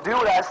told you, if you do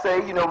what I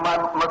say, you know, my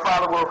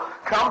Father will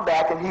come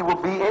back and he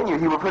will be in you.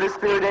 He will put his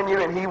Spirit in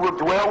you and he will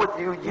dwell with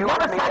you. You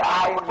and me,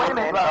 I and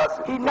you and us.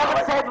 He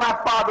never said my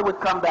Father would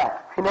come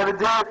back. He never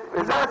did.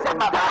 He never said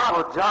my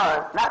Father.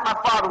 John. Not my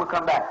Father would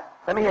come back.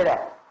 Let me hear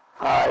that.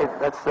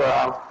 That's,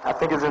 I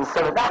think it's in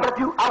 17. Now, but if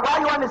you, while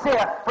you're on this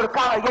here for the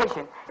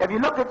congregation, if you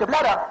look at the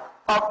letter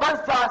of 1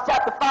 John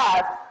chapter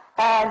 5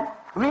 and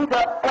read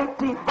the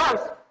 18th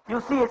verse,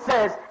 you'll see it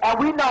says, and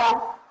we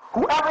know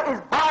whoever is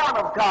born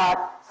of God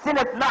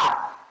sinneth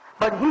not,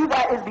 but he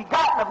that is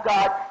begotten of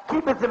God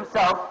keepeth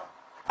himself,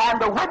 and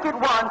the wicked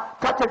one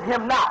toucheth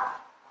him not.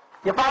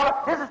 You follow?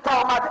 This is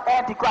talking about the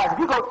Antichrist. If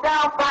you go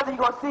down further,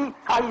 you're going to see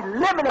how he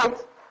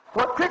eliminates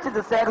what Christians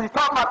are saying, because he's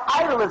talking about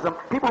idolism,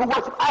 people who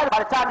worship idols.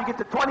 By the time you get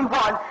to 21,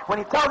 when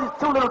he tells his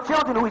two little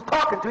children who he's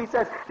talking to, he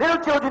says,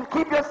 little children,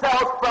 keep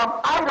yourselves from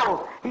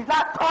idols. He's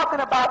not talking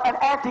about an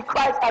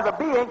Antichrist as a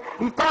being.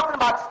 He's talking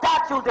about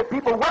statues that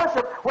people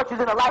worship, which is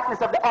in the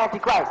likeness of the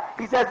Antichrist.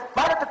 He says,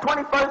 right at the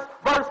 21st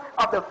verse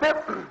of the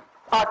 5th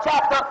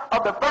chapter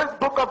of the first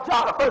book of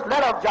John, the first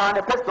letter of John,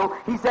 epistle,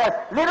 he says,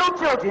 little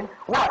children,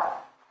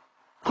 what?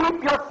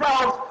 Keep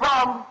yourselves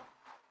from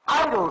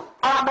idols.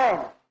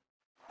 Amen.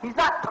 He's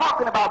not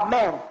talking about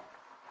men.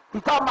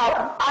 He's talking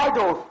about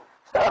idols.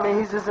 So, I mean,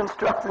 he's just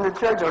instructing the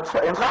church. Or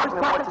He's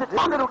talking to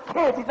two little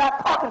kids. He's not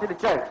talking to the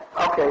church.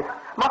 Okay.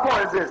 My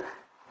point is this.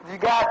 You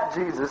got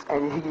Jesus,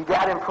 and you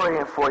got him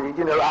praying for you.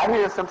 You know, I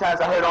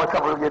heard on a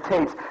couple of your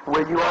tapes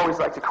where you always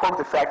like to quote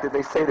the fact that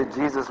they say that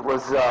Jesus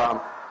was,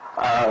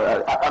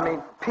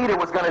 Peter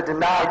was going to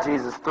deny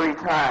Jesus 3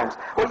 times.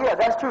 Well, yeah,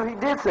 that's true. He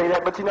did say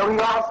that, but, you know, he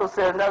also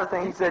said another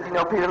thing. He said, you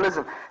know, Peter,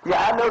 listen,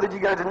 yeah, I know that you're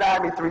going to deny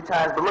me 3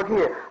 times, but look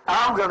here,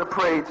 I'm going to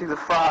pray to the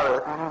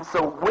Father.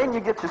 So when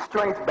you get your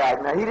strength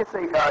back, now he didn't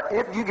say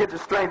if you get your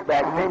strength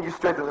back, then you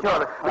strengthen the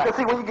Father. Because,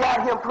 see, when you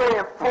got him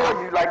praying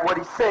for you, like what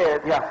he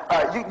said,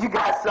 you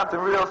got something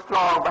real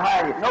strong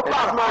behind you. No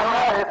problem.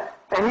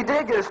 And he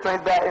did get his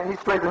strength back, and he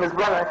strengthened his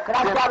brother. Can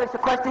I establish a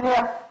question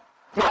here?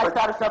 Yeah, I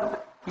started something.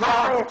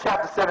 John,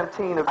 chapter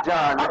 17 of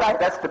John, right.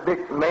 That's the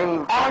big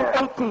main.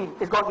 And 18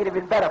 is going to get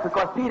even better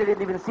because Peter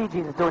didn't even see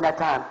Jesus during that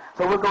time.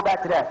 So we'll go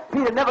back to that.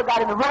 Peter never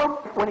got in the room.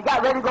 When he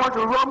got ready to go into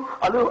the room,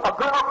 a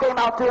girl came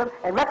out to him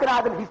and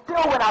recognized him. He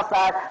still went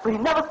outside, so he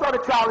never saw the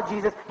trial of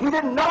Jesus. He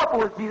didn't know if it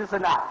was Jesus or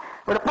not.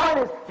 But the point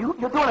is,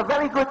 you're doing a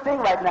very good thing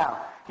right now.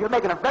 You're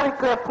making a very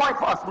clear point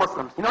for us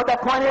Muslims. You know what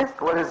that point is?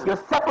 What is it?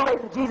 You're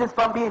separating Jesus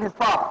from being his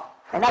father.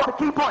 And that's the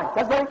key point.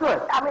 That's very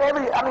good. I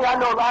mean, I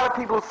know a lot of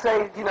people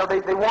say, you know,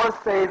 they want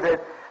to say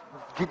that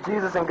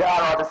Jesus and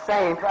God are the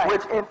same,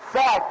 which in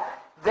fact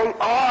they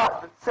are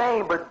the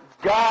same, but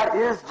God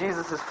is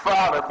Jesus'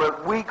 father.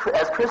 But we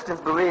as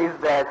Christians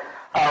believe that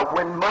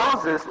when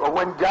Moses or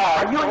when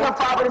God... Are you and your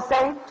father the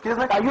same? Excuse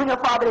me? Are you and your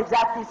father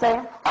exactly the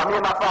same? Are me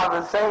and my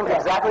father the same?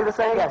 Yes. Exactly the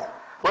same? Yes.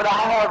 But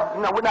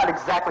we're not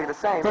exactly the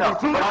same. So No,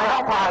 Jesus, but I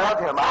am part of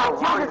him.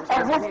 Jesus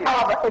and his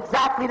father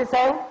exactly the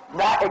same?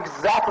 Not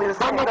exactly the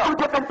same. Then they're No.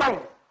 2 different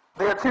things.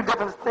 They are 2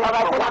 different things. All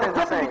right, but there's one a is the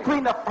difference same.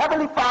 between the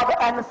Heavenly Father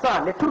and the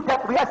Son.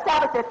 We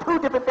established they're 2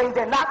 different things.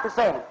 They're not the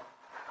same.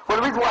 Well,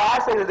 the reason why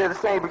I say that they're the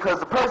same because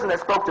the person that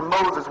spoke to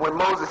Moses, when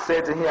Moses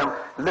said to him,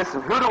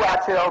 listen, who do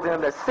I tell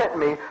them that sent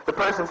me? The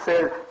person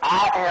said,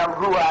 I am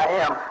who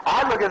I am.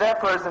 I look at that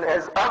person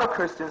as other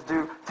Christians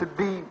do to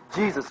be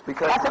Jesus.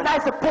 Because That's a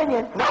nice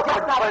opinion. No,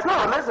 but but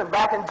listen,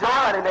 back in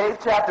John, in the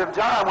 8th chapter of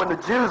John, when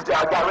the Jews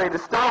got ready to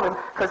stone him,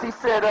 because he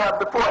said,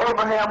 before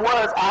Abraham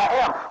was, I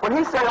am. When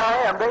he said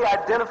I am, they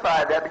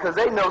identified that because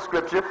they know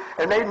Scripture,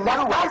 and they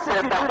knew what he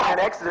said back in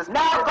Exodus.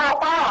 Now go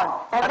on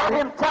and let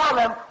him tell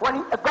them, when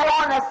he go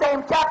on that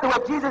same chapter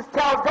where Jesus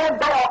tells them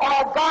they are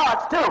all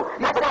gods too.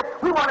 He said,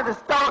 we wanted to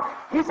stone.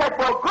 He said,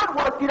 for good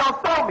work you don't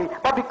stone me,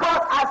 but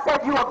because I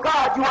said you are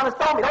God, you want to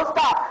stone me. Don't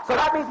stop. So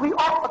that means we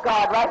are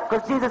God, right?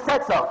 Because Jesus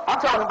said so. I'm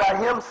talking about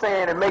him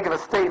saying and making a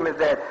statement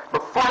that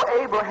before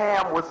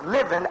Abraham was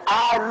living,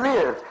 I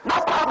lived.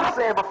 Not I'm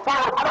saying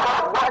before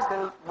God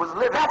was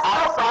living,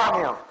 I saw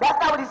him. That's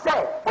not what he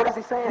said. What is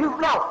he saying?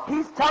 No,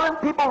 he's telling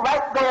people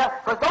right there,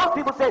 because those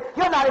people said,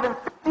 you're not even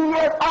 50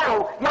 years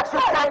old. Yet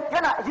you're saying,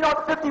 you're not. You know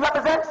what 50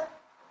 represents?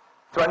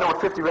 Do I know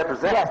what 50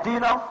 represents? Yes, do you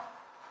know?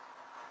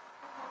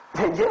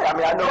 Yeah, I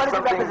mean, I know What does it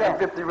some things represent?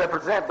 that 50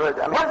 represent, but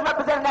I mean... What is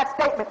representing that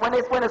statement when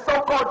the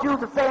so-called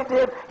Jews are saying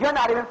to him, you're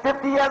not even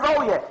 50 years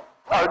old yet?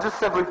 Just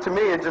simply, to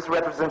me, it just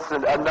represents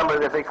a number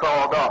that they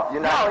called off.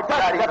 You're not, No, it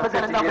doesn't not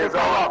represent a even 50 number years they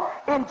called old.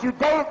 off. In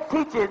Judaic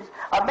teachings,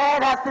 a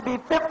man has to be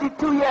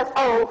 52 years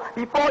old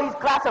before he's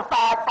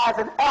classified as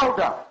an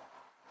elder,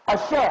 a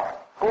sheikh.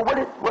 Well,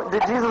 what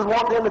did Jesus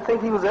want them to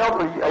think he was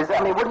elder?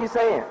 What are you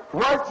saying?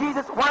 Was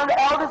Jesus one of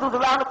the elders who was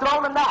around the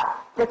throne or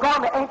not? They call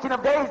him the Ancient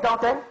of Days,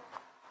 don't they?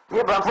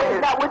 Yeah, but I'm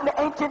saying... Wouldn't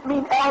the ancient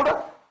mean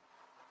elder?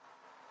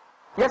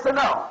 Yes or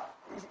no?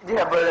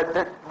 Yeah,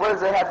 but what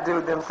does that have to do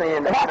with them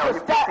saying that,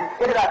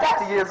 you're not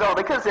 50 years old?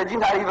 They could have said you're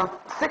not even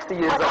 60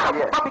 years old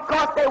yet. But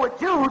because they were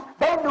Jews,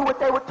 they knew what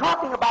they were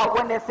talking about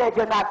when they said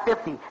you're not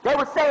 50. They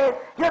were saying,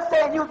 you're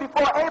saying you was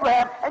before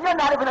Abraham, and you're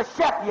not even a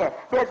chef yet.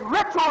 There's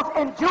rituals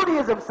in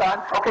Judaism,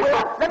 son. Okay,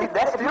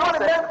 that still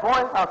says the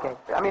point. Okay.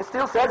 It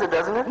still says it,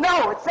 doesn't it?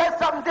 No, it says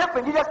something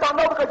different. You just don't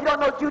know because you don't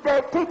know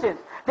Judaic teachings.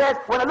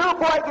 When a little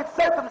boy gets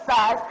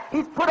circumcised,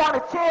 he's put on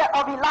a chair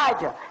of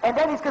Elijah, and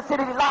then he's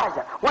considered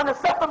Elijah. When the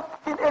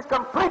circumcision is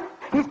complete,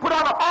 he's put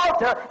on an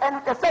altar, and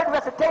a certain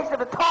recitation of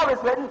the Torah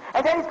is written,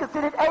 and then he's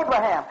considered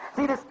Abraham.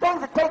 See, there's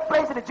things that take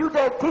place in the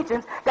Judaic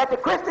teachings that the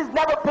Christians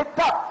never picked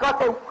up because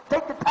they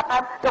take the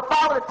time to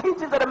follow the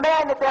teachings of the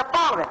man that they're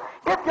following.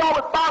 If y'all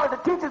would follow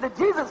the teachings that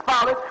Jesus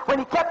followed when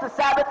he kept the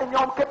Sabbath and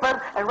Yom Kippur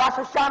and Rosh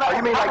Hashanah... Oh,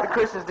 you mean like the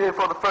Christians did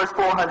for the first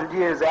 400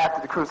 years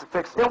after the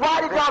crucifixion? Then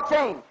why did y'all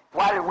change?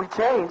 Why did we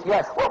change?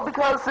 Yes. Well,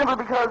 simply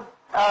because,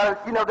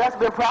 that's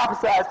been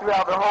prophesied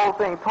throughout the whole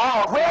thing.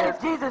 Paul says... Where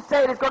did Jesus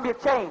say there's going to be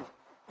a change?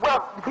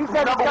 Well, he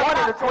said, number one,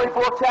 in the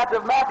 24th chapter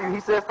of Matthew, he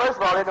says, first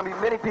of all, there are going to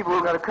be many people who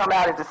are going to come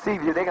out and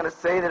deceive you. They're going to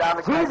say that I'm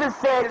a Jesus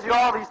said, you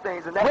all these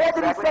things. And that's where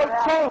did exactly he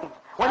say change?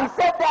 When he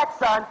said that,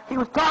 son, he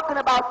was talking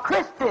about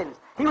Christians.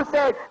 He was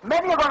saying,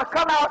 many are going to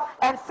come out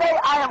and say,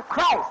 I am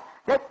Christ.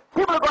 That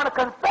people are going to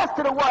confess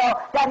to the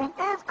world that he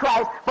is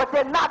Christ, but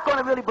they're not going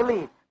to really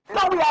believe.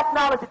 So we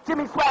acknowledge that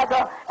Jimmy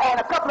Swagger and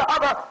a couple of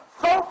other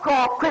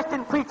so-called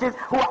Christian preachers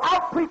who are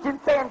out preaching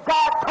saying,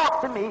 God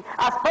talked to me,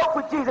 I spoke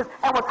with Jesus,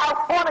 and was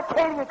out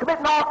fornicating and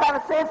committing all kinds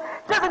of sins.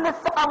 Doesn't this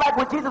sound like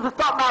what Jesus was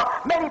talking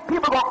about? Many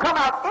people are going to come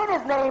out in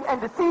his name and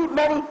deceive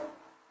many.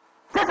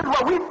 This is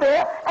what we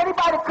fear.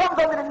 Anybody that comes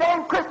under the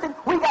name Christian,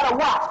 we got to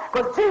watch.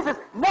 Because Jesus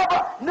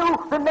never knew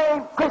the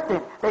name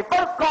Christian. They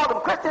first called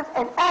them Christians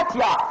in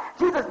Antioch.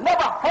 Jesus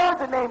never heard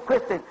the name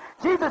Christian.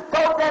 Jesus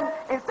told them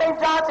in St.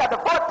 John chapter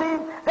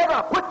 14, they're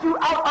going to put you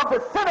out of the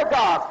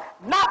synagogues.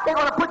 Not they're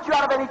going to put you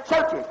out of any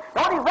churches.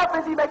 The only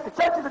reference he makes to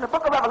churches in the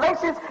book of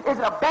Revelations is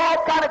in a bad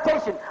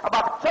connotation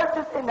about the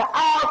churches in the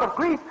Isles of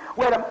Greece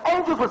where the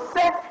angels were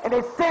sent and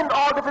they sinned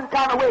all different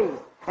kind of ways.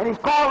 And he's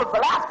called the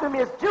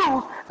blasphemous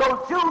Jews, those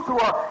Jews who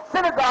are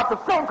synagogues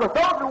of sin, because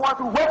those are the ones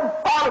who went and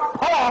followed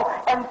Paul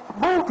and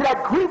moved to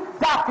that Greek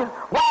doctrine,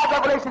 while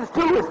Revelations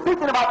 2 is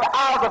speaking about the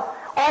isles of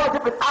all the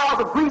different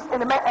isles of Greece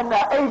and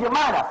Asia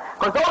Minor.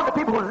 Because those are the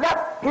people who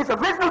left his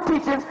original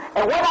teachings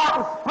and went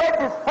out and spread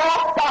this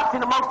false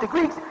doctrine amongst the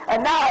Greeks,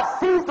 and now have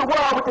seized the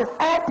world with this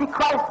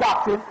antichrist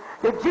doctrine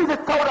that Jesus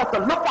told us to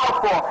look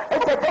out for.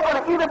 They said they're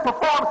going to even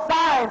perform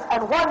signs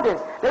and wonders.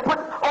 They put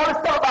all this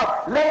stuff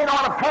about laying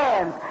on of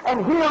hands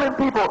and healing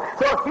people.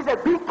 So he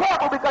said, be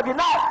careful, because if you're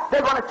not,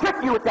 they're going to trick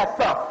you with that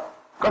stuff.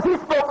 Because he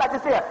spoke like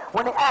this here.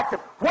 When they asked him,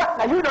 what?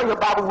 Now you know your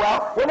Bible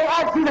well. When they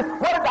asked Jesus,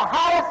 what is the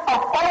highest of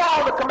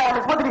all the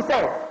commandments? What did he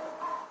say?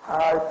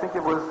 I think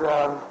it was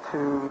to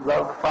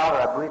love the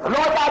Father, I believe. The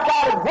Lord thy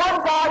God is one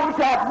God, you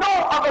shall have no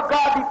other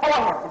God before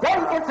him. Then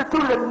he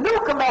instituted a new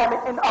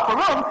commandment in the upper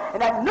room,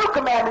 and that new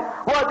commandment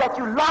was that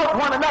you love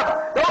one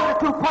another. Those are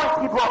the 2 points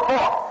he brought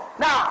forth.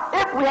 Now,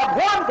 if we have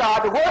one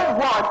God, the word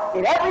one,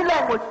 in every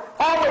language,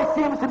 always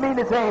seems to mean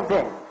the same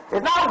thing.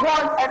 It's not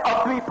one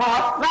of 3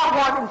 parts, not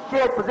one in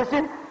shared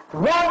position.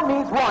 One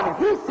means one. And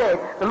he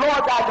said, the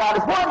Lord thy God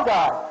is one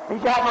God,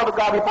 and you shall have no other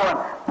God before him.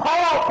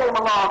 Paul came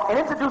along and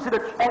introduced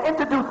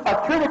a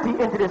trinity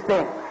into this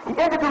thing. He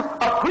introduced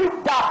a Greek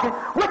doctrine,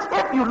 which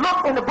if you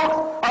look in the books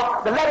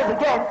of the letters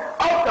again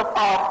of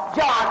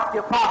John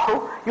the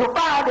Apostle, you'll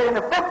find that in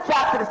the 5th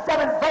chapter, the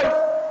 7th verse,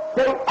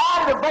 they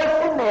added a verse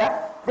in there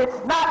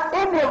that's not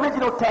in the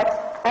original text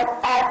and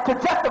to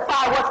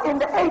justify what's in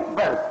the 8th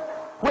verse,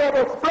 where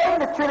they explain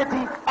the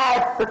Trinity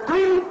as the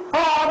 3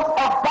 forms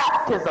of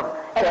baptism.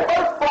 And the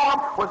first form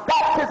was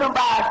baptism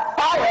by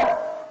fire,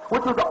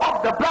 which was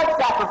the blood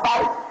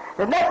sacrifice.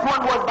 The next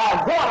one was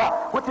by water,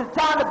 which is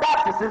John the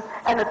Baptist's.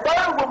 And the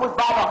third one was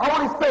by the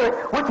Holy Spirit,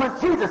 which was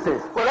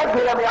Jesus's. Well, that's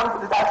good.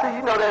 I see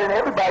you know that, and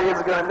everybody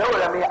is going to know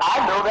it. I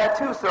know that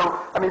too. So,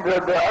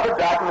 the other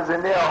documents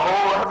in there, a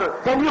whole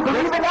other... Can you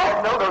believe in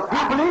that? No, those. Do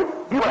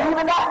you believe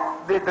in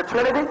that? The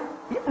Trinity?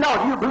 No,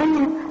 do you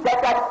believe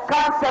that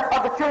concept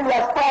of the Trinity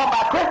as formed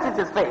by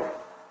Christians is fake?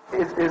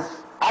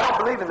 I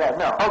don't believe in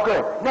that, no. Oh, good.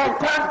 Then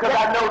turn, because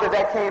I know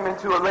that came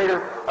into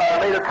later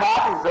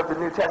copies of the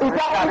New Testament. Is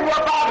that in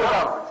your Bible,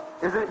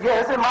 though? Is it? Yeah,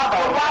 it's in my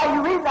Bible. So why are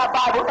you reading that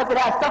Bible if it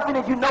has stuff in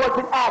it you know has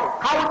been added?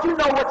 How would you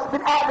know what's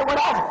been added and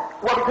what hasn't?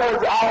 Well, because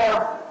I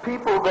have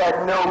people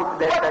that know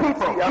that... What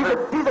people?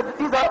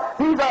 These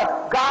are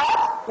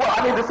gods? Well,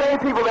 I mean, the same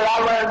people that I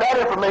learned that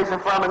information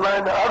from and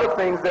learned the other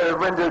things that are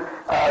rendered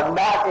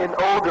not in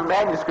older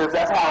manuscripts,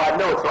 that's how I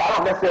know it. So I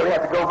don't necessarily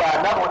have to go by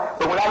another one.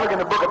 But when I look in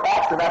the book of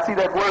Acts and I see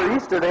that word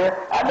Easter there,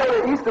 I know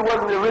that Easter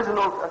wasn't the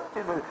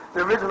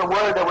original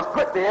word that was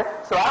put there,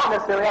 so I don't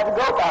necessarily have to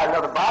go by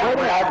another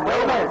Bible. I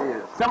know what it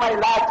is. Somebody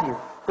lied to you.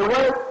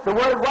 The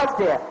word was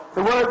there.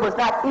 The word was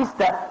not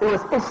Easter. It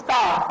was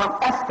Ishtar from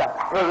Esther.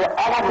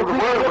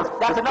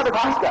 That's another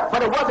Greek,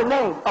 but it was a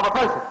name of a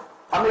person.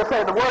 I'm going to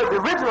say the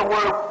original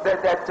word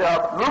that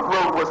Luke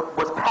wrote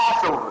was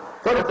Passover.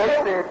 So they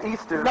said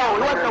Easter. No,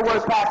 it wasn't the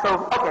word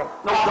Passover. Okay.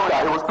 No,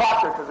 it was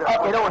Passover.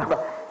 Okay, don't worry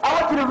about it.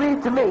 I want you to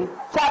read to me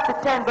chapter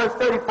 10, verse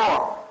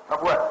 34.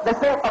 Of what? The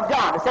same of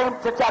John, the same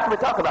chapter we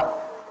talk about.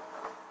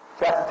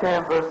 Chapter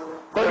 10, verse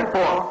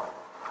 34.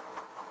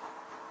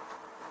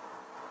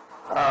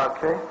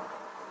 Okay.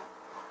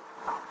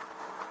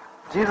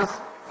 Jesus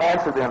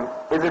answered them,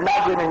 "Is it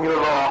not written in your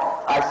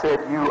law, I said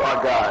you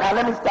are God?" Now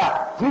let me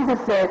stop. Jesus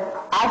said,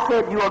 "I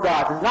said you are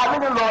God." It's not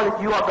written in the law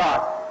that you are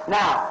God.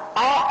 Now,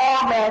 are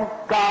all men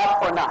God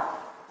or not?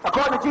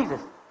 According to Jesus.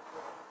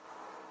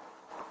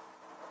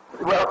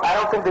 Well, I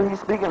don't think that he's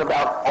speaking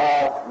about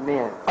all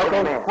men.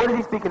 Okay, men. what is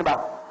he speaking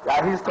about?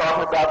 He's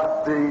talking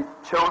about the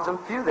chosen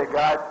few that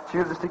God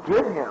chooses to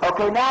give him.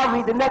 Okay, now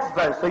read the next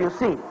verse so you'll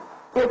see.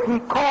 If he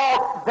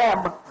called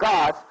them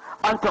gods,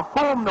 unto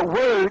whom the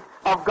word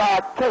of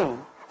God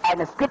came, and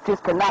the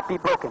scriptures cannot be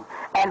broken.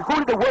 And who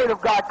did the word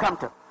of God come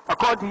to?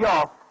 According to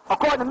y'all.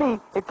 According to me,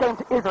 it came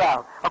to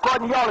Israel.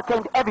 According to y'all, it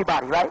came to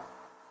everybody, right?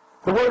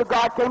 The word of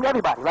God came to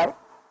everybody, right?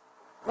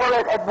 Well,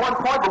 at one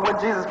point, but when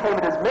Jesus came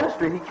in his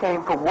ministry, he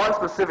came for one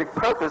specific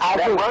purpose,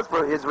 that was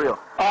for Israel.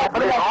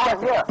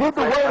 Did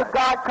the word of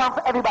God come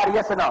for everybody,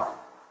 yes or no?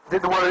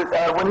 Did the word,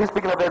 when he's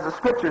speaking of as the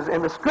scriptures,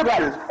 in the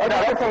scriptures, and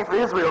that came for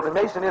Israel, the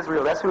nation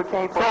Israel, that's who it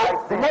came for.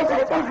 So the nation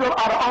of Israel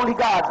are the only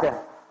gods then?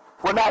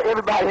 Well, not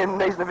everybody in the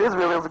nation of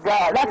Israel is a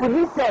God. That's what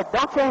he said.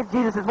 Don't change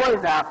Jesus'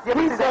 words now. Yeah,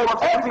 he said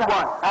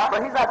everyone.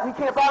 But he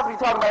can't possibly be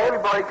talking about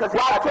everybody because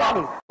why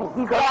can't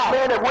he? He's God. The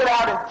man that went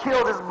out and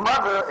killed his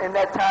mother in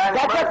that time.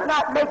 That does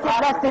not make him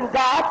less than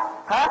God.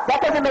 Huh?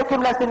 That doesn't make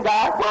him less than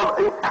God. Well,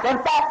 in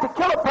fact, to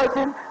kill a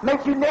person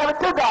makes you nearer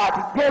to God.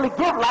 You barely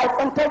give life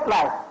and take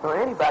life. So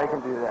anybody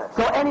can do that.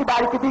 So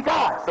anybody can be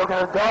God. So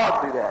can a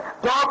dog do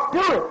that? Dogs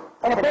do it.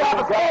 And if they have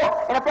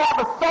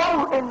a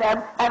soul in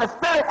them and a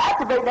spirit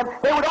activating them,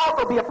 they would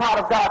also be a part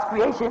of God's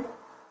creation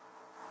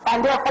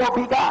and therefore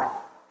be God.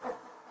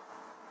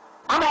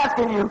 I'm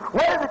asking you,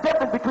 what is the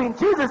difference between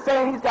Jesus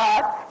saying he's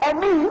God and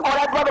me or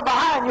that brother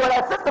behind you or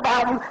that sister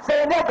behind you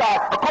saying they're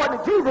God? According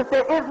to Jesus,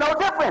 there is no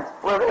difference.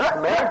 Well, let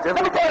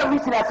me tell you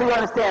reaching that so you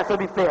understand, so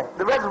be fair.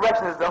 The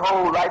resurrection is the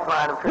whole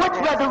lifeline of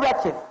Christianity. Which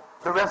resurrection?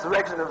 The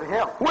resurrection of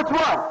him. Which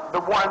one?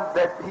 The one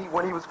that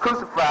when he was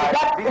crucified,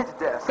 beat to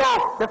death.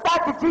 So the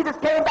fact that Jesus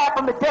came back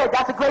from the dead,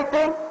 that's a great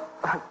thing?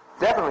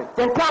 Definitely.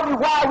 Then tell me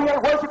why we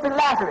ain't worshiping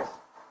Lazarus.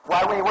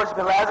 Why we ain't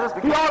worshiping Lazarus?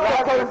 Because he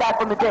also came back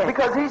from the dead.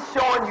 Because he's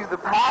showing you the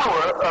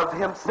power of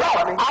himself.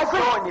 Right. I mean, he's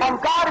showing you.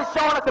 And God is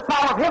showing us the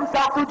power of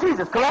himself through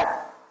Jesus,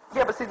 correct?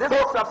 Yeah, but see, this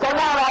is something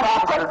that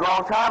happened a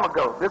long time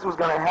ago. This was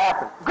going to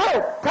happen. Good.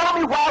 Tell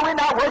me why we're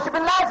not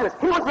worshiping Lazarus.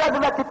 He was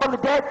resurrected from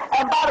the dead.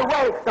 And by the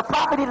way, the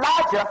prophet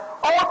Elijah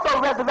also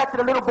resurrected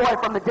a little boy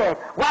from the dead.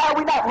 Why are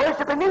we not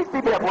worshiping these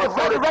people? Because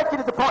resurrection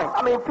is the point.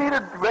 I mean,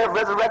 Peter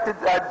resurrected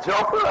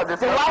Joseph,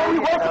 why are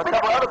we worshiping a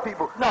couple other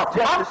people. No,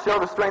 just to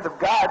show the strength of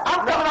God.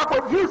 I'm coming off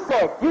what you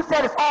said. You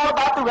said it's all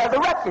about the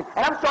resurrection.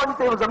 And I'm showing you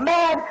there was a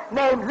man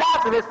named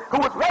Lazarus who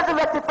was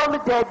resurrected from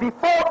the dead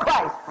before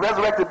Christ.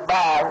 Resurrected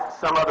by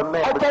some other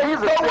man. Okay, but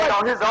Jesus said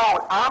on his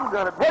own, I'm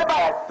going to be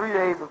back 3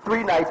 days and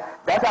 3 nights.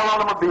 That's how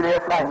long I'm going to be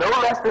there. No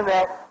less than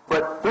that.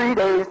 But 3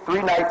 days,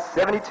 3 nights,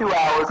 72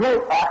 hours.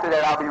 After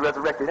that, I'll be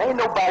resurrected. Ain't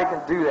nobody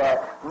can do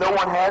that. No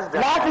one has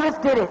done Lazarus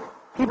that. did it.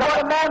 He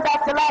brought a man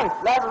back to life.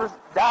 Lazarus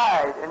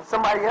died, and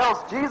somebody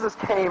else, Jesus,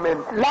 came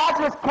and...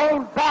 Lazarus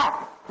came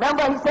back.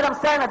 Remember, he said, I'm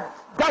sending a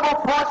double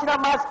portion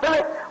of my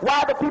spirit.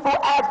 Why the people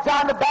asked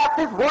John the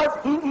Baptist, was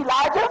he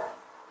Elijah?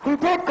 He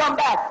did come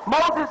back.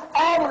 Moses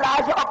and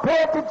Elijah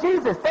appeared to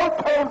Jesus. They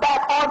came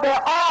back on their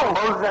own.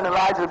 Moses and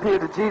Elijah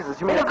appeared to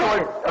Jesus. You mean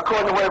according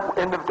to what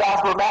in the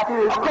Gospel of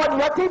Matthew? According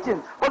to your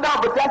teachings. Well, no,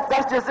 but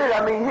that's just it.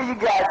 I mean, here you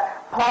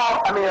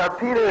got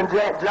Peter and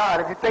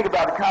John. If you think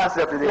about the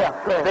concept of this,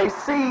 they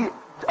see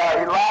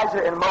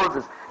Elijah and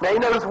Moses. Now, you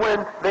notice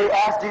when they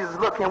asked Jesus,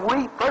 look, can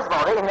we, first of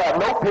all, they didn't have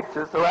no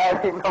pictures, so I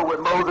didn't know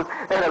what Moses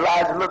and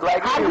Elijah looked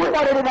like. How do you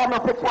know they didn't have no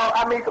pictures? Well,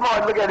 I mean, come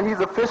on, look at it.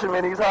 He's a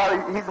fisherman. He's not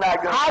going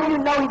to... How do you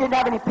know he didn't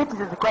have any pictures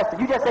is the question.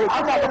 You just said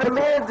the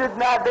men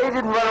they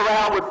didn't run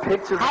around with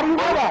pictures. How do you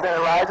know that?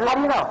 Elijah. How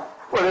do you know?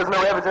 Well, there's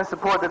no evidence to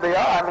support that they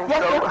are. I mean,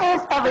 yes, there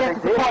is evidence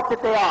to support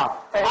that they are.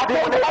 I'll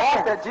tell you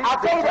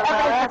the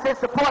evidence that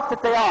supports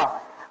that they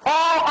are.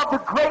 All of the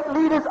great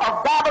leaders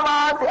of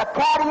Babylon, the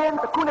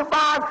Akkadians, the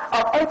Cuneiform,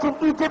 of ancient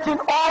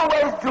Egyptians,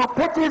 always drew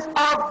pictures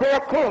of their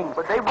kings.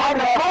 But they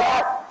wouldn't have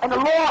that. And the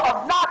law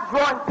of not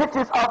drawing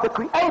pictures of the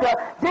Creator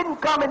didn't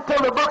come until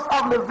the books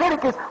of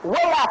Leviticus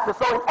way after.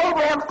 So in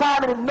Abraham's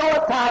time and in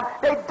Noah's time,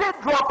 they did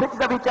draw pictures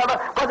of each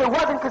other, but it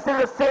wasn't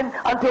considered a sin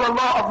until the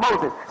law of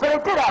Moses. So they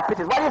did have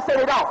pictures. Why do you say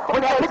they don't?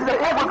 When they have pictures,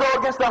 it would go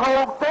against the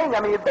whole thing. I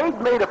mean, if they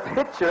made a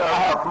picture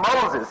of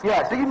Moses,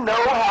 yes. Do you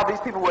know how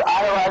these people would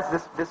idolize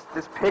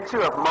this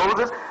picture of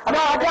Moses? No,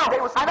 I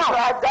don't. I know.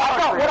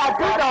 What I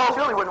do know,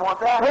 surely wouldn't want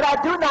that. What I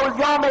do know is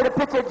y'all made a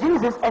picture of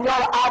Jesus and y'all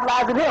are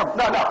idolizing him.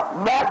 No,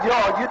 not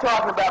y'all. You're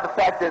talking about the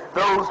fact that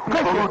those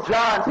people who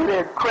John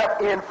said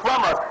crept in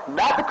from us,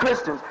 not the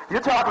Christians. You're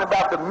talking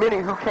about the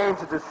many who came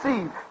to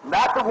deceive,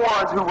 not the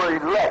ones who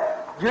were elect.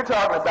 You're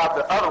talking about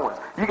the other ones.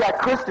 You got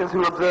Christians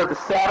who observe the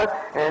Sabbath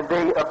and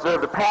they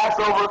observe the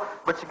Passover,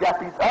 but you got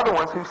these other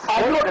ones who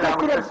say that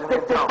I'm a Christian.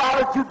 That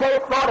follow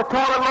Judaic law, the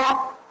Torah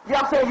law?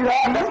 Yeah, I'm saying you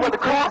have. That's what the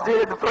Christians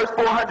did in the first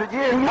 400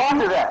 years.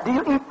 After that. Do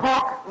you eat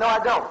pork? No,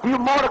 I don't. Do you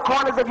mow the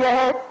corners of your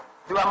head?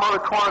 Do I mow the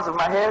corners of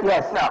my head?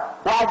 Yes. No.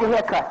 Why is your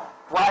hair cut?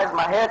 Why is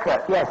my hair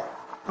cut? Yes.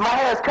 My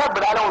hair is cut,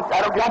 but I don't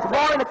get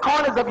mowing the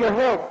corners of your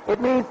head. It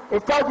means,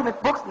 it tells you in the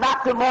books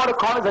not to mow the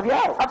corners of your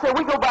head. I'm saying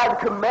we go by the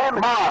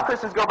commandments.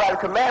 Christians go by the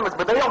commandments,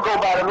 but they don't go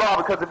by the law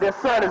because if their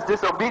son is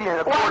disobedient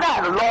according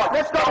to the law.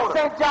 Let's go to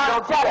St.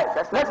 John's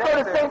chapter. Let's go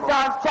to St.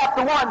 John's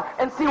chapter 1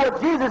 and see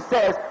what Jesus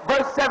says,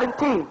 verse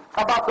 17,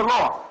 about the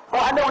law.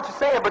 Well, I know what you're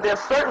saying, but there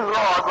are certain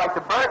laws, like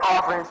the burnt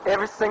offerings,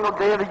 every single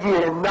day of the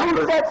year in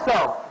Numbers. Who said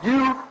so?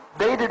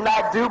 They did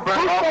not do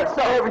burnt offerings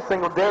every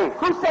single day.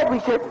 Who said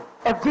we shouldn't?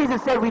 If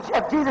Jesus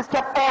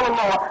kept all the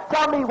law,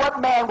 tell me what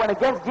man went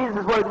against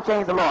Jesus' word and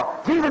changed the law.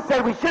 Jesus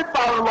said we should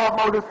follow the law of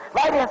Moses,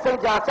 right here in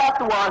St. John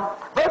chapter 1,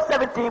 verse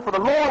 17, for the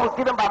law was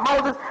given by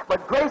Moses,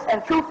 but grace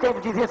and truth came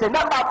from Jesus. He said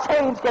nothing about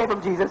change came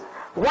from Jesus.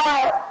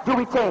 Why do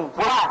we change?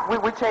 Why?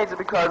 We changed it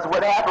because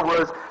what happened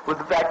was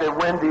the fact that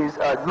when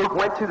Luke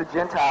went to the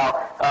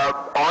Gentile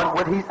on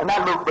what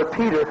not Luke but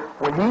Peter,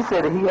 when he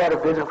said that he had a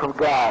vision from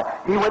God,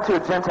 he went to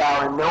a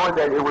Gentile and knowing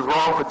that it was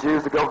wrong for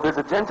Jews to go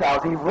visit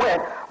Gentiles, he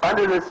went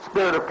under the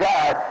Spirit of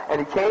God and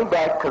he came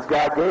back because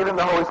God gave him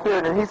the Holy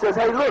Spirit and he says,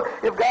 hey look,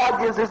 if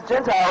God gives this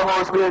Gentile the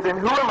Holy Spirit, then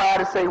who am I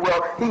to say,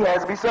 well, he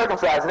has to be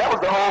circumcised? And that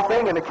was the whole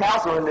thing in the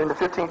council in the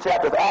 15th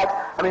chapter of Acts.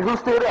 I mean, who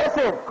stood up?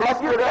 Listen, who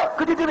stood up?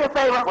 Could you do me a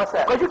favor? What's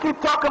that? Because you keep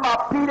talking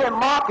about Peter and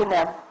Mark and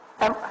them.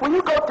 And when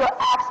you go to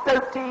Acts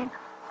 13...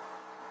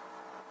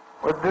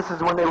 Well, this is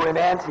when they were in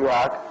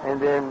Antioch,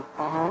 and then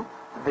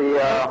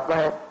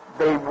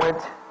they went,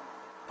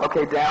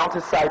 down to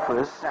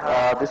Cyprus.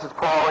 This is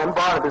Paul and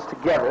Barnabas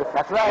together.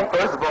 That's right. And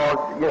first of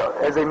all,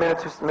 as they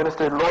ministered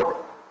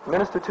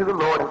to the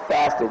Lord and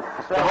fasted.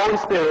 Right. The Holy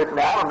Spirit,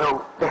 now I don't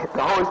know,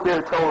 the Holy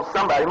Spirit told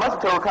somebody, must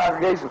have told the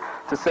congregation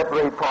to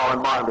separate Paul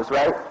and Barnabas,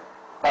 right?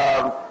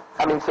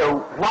 So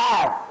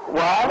why?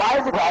 Why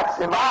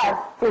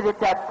is it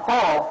that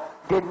Paul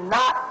did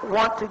not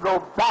want to go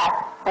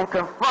back and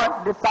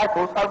confront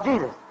disciples of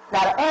Jesus?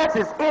 Now the answer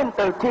is in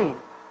 13,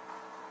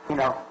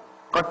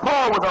 But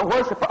Paul was a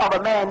worshiper of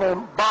a man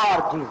named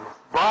Bar-Jesus.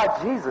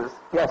 Bar-Jesus?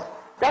 Yes.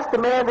 That's the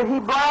man that he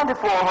blinded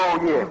for a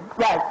whole year.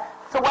 Right.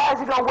 So why is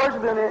he going to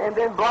worship him and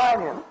then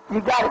blind him?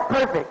 You got it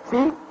perfect. See?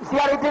 You see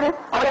how they did it?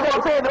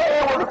 I'm saying the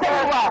man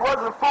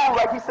wasn't a fool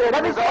like he said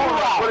in his own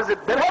life. What does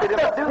it benefit him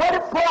to do? What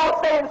did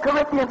Paul say in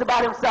Corinthians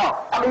about himself?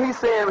 I mean,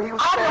 he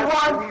was I'm the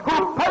one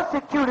who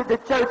persecuted the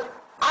church.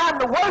 I'm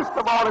the worst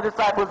of all the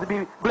disciples to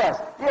be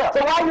blessed. Yeah.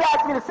 So why are you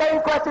asking me the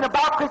same question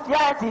about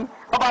Christianity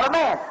about a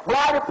man?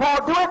 Why did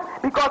Paul do it?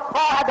 Because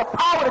Paul had the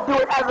power to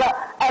do it as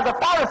a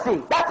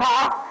Pharisee. That's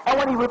how. And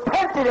when he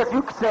repented, as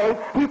you could say,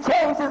 he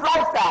changed his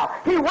lifestyle.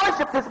 He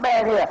worshipped this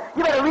man here.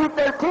 You better read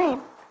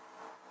 13.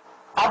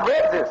 I've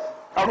read this.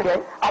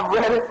 Okay. I've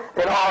read it.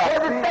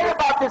 What does it say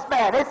about this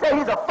man? They say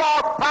he's a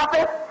false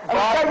prophet. And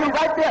they tell you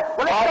right there.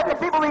 Well, let's let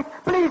the people read.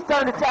 Please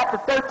turn to chapter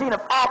 13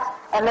 of Acts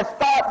and let's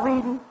start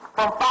reading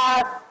from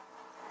 5.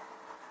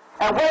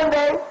 And when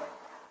they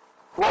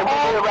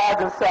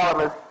arrived in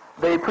Salamis,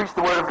 they preached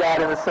the word of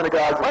God in the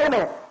synagogues. Wait a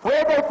minute.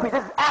 Where did they preach?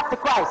 This is after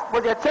Christ.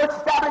 Was there a church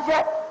established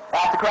yet?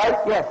 After Christ?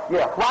 Yes.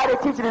 Yeah. Why are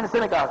they teaching in the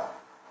synagogues?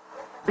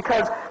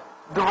 Because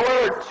the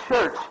word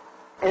church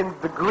in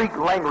the Greek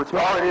language,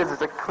 all it is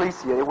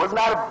ecclesia. It was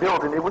not a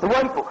building. It was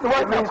people.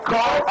 It means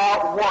call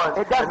out one.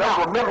 It does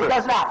not. It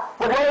does not.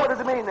 What does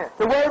it mean then?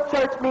 The word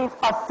church means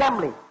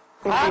assembly.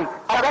 In Greek.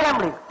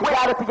 Assembly. We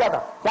got it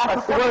together. That's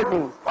what the word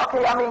means.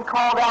 Okay, I mean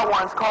called out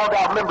ones, called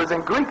out members.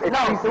 In Greek, it's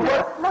not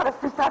fair.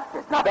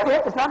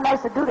 It's not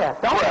nice to do that.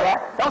 Don't say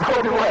that. Don't say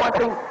it means one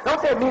thing. Don't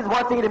say it means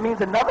one thing and it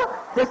means another.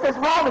 It's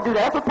wrong to do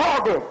that. That's what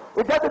Paul did.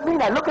 It doesn't mean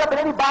that. Look up in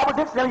any Bible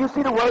dictionary, you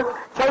see the word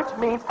church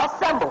means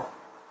assemble.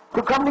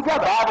 To come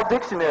together. Bible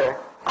dictionary.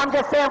 I'm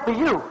just saying for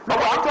you. No,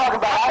 I'm talking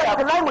about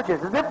the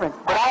languages. It's different.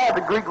 But I have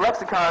the Greek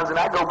lexicons, and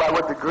I go by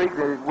what the Greek,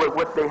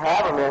 what they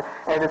have in there,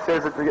 and it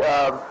says that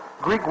the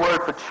Greek word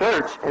for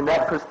church, in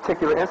that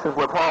particular instance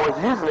where Paul was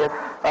using it,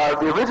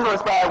 the original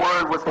inspired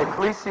word was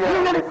ecclesia.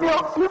 You really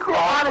feel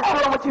honest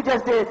doing what you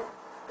just did?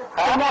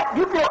 in that,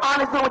 you feel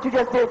honest doing what you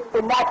just did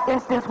in that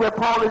instance where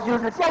Paul is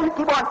using it? See how you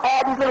keep on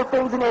adding these little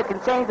things in there that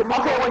can change the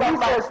meaning? Okay, when he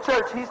says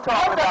church, he's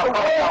talking about what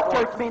does the word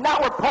church mean?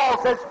 Not what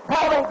Paul says.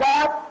 Paul ain't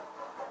God.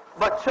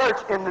 But church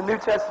in the New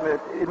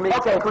Testament, it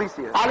means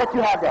ecclesia. I'll let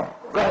you have that.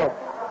 Go ahead.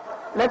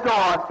 Let's go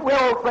on. We're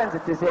old friends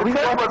at this here. The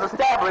church was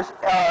established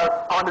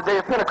on the day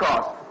of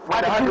Pentecost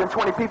when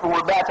 120 people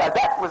were baptized.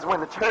 That was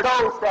when the church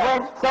was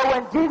established. So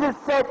when Jesus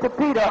said to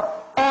Peter,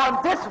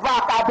 on this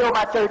rock I build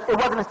my church, it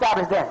wasn't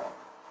established then.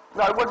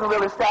 No, it wasn't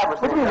really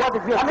established. What do you mean it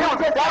wasn't really? I mean, it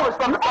was established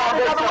from the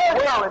foundation of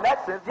the world in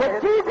that sense. Yeah,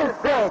 Jesus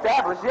said,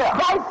 established, yeah.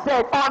 Christ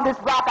said, on this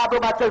rock I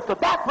build my church. So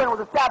that's when it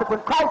was established,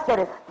 when Christ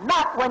said it,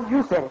 not when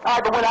you said it. All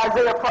right, but when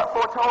Isaiah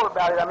foretold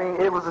about it, I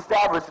mean, it was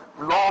established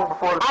long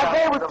before the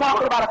Isaiah was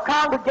talking about a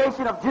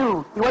congregation of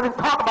Jews. He wasn't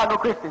talking about no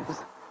Christians.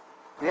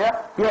 Yeah?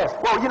 Yes.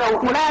 Well, you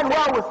know,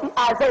 Emmanuel was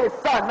Isaiah's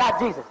son, not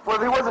Jesus.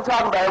 Well, he wasn't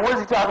talking about it. What is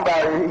he talking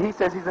about? He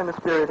says he's in the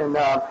Spirit in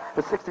the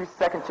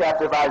 62nd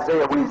chapter of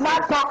Isaiah. He's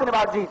not talking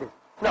about Jesus.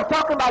 He's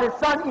talking about his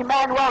son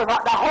Emmanuel.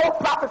 The whole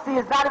prophecy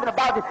is not even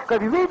about it. Because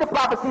if you read the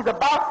prophecies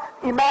about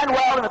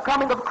Emmanuel and the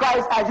coming of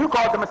Christ, as you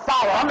call it, the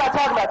Messiah. I'm not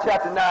talking about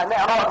chapter 9 now.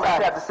 I'm talking about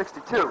chapter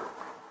 62.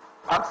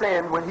 I'm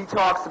saying when he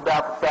talks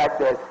about the fact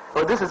that,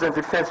 well, this is in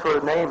defense for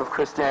the name of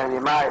Christianity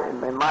in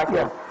my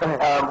case.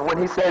 When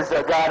he says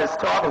God is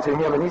talking to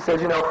him and he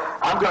says, you know,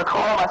 I'm going to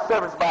call my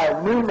servants by a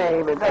new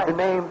name and the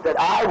name that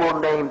I will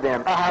name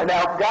them. And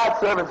now God's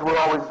servants were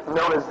always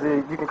known as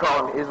you can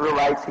call them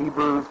Israelites,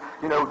 Hebrews,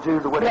 you know,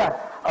 Jews or whatever.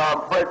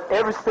 But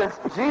ever since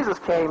Jesus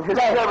came, his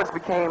servants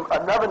became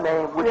another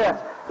name, which is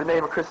the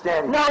name of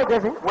Christianity. No, it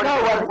doesn't.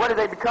 What did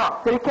they become?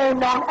 They became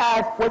known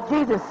as what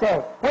Jesus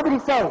said. What did he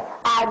say?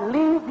 I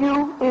leave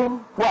you in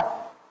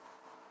what?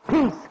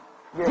 Peace.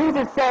 Yes.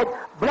 Jesus said,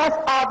 blessed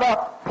are the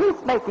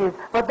peacemakers,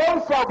 for they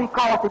shall be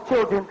called the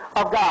children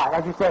of God,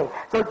 as you say.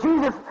 So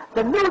Jesus,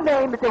 the new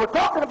name that they were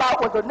talking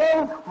about was the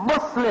name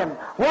Muslim,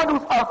 one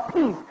who's of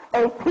peace,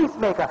 a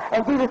peacemaker.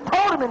 And Jesus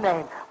told him the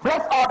name,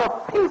 blessed are the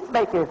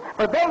peacemakers,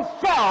 for they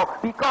shall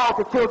be called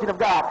the children of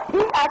God.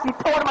 He actually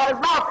told them out of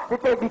his mouth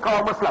that they'd be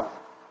called Muslims.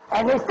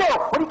 And they still,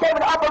 when he came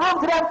in the upper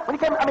room to them, when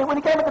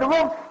he came into the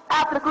room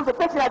after the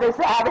crucifixion, as they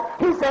have it,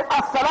 he said,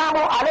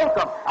 Assalamu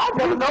alaikum. I've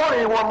never known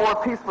anyone more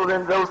peaceful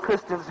than those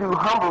Christians who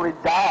humbly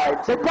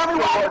died. So tell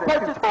me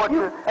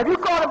if you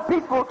call them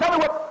peaceful, tell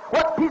me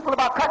what's peaceful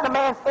about cutting a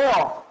man's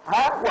ear?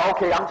 Huh? Well,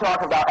 okay, I'm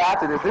talking about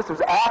after this. This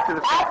was after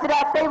the... After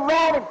that, they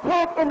ran and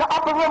hid in the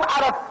upper room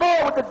out of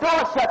fear with the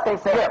door shut, they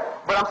said. Yeah,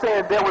 but I'm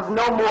saying there was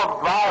no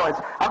more violence.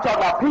 I'm talking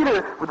about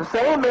Peter was the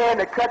same man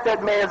that cut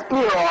that man's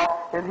ear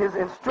off. In his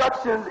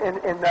instructions in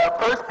 1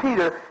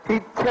 Peter, he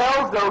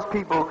tells those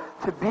people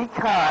to be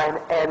kind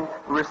and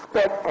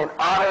respect and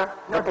honor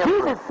the emperor.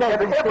 Jesus said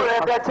the emperor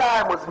at that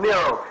time was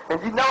Nero,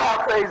 and you know how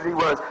crazy he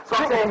was. So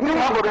I'm saying he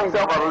humbled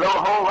himself a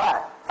whole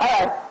lot. All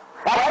right.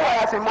 That's why I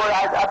asked him more.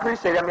 I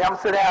appreciate it. I mean, I'm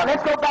going to sit down.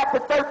 Let's go back to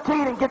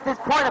 13 and get this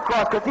point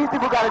across, because these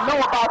people got to know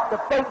about the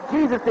fake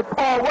Jesus that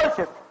Paul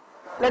worshipped.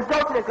 Let's go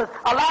to this, because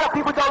a lot of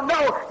people don't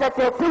know that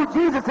there are two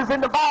Jesuses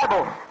in the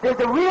Bible. There's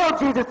the real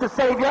Jesus, the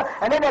Savior,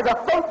 and then there's a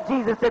fake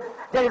Jesus that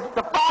is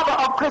the father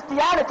of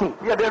Christianity.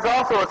 Yeah, there's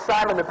also a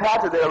Simon the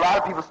Pastor that a lot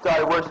of people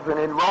started worshiping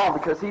in Rome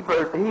because he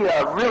corrupted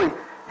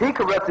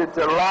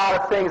a lot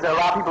of things, and a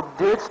lot of people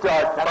did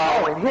start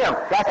following him.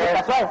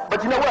 That's right.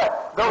 But you know what?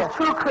 Those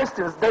true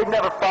Christians, they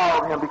never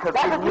followed him because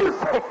that's what you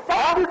say.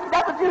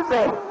 That's what you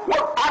say.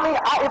 Well, I mean,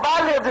 if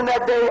I lived in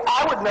that day,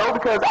 I would know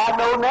because I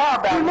know now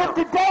about you him. You live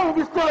today and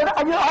you're still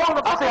you're holding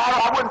a book.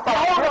 I wouldn't follow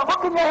him. You hold a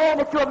book in your hand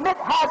that you admit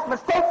has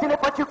mistakes in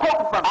it, but you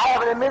quote from. I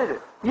haven't admitted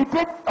it. You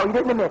did? Oh, you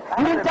didn't admit.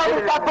 You didn't tell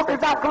me that book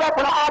is not correct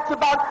when I asked you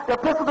about the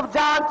Epistles of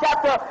John,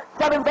 chapter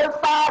 7, verse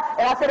 5,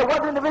 and I said it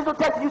wasn't in the original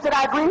text, and you said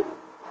I agree?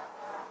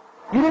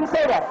 You didn't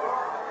say that.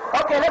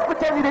 Okay, let's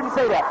pretend you didn't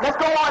say that. Let's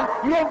go on.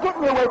 You ain't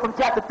getting me away from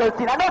chapter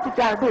 13. I know what you're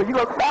trying to do.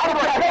 You're going to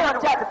stay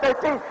on chapter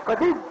 13, because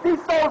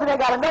these souls in there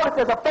got to notice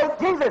there's a fake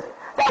Jesus.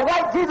 That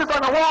white Jesus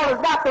on the wall is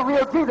not the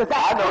real Jesus.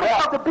 That's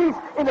of the beast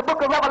in the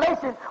book of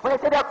Revelation when they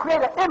say they'll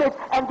create an image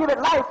and give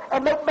it life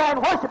and make man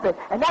worship it.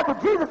 And that's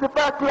what Jesus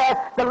refers to as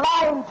the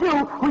lying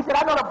Jew, who said,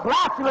 I know the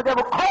blasphemers that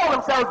will call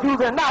themselves Jews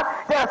and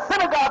not. They are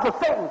synagogues of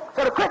Satan.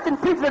 So the Christian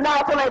teachers are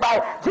now telling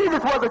everybody, Jesus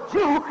was a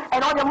Jew,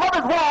 and on your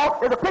mother's wall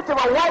is a picture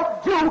of a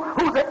white Jew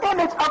who's the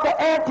image of the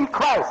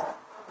Antichrist.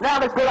 Now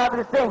let's go down to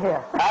this thing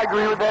here. I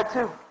agree with that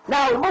too.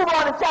 Now we move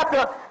on in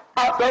chapter...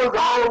 So the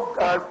whole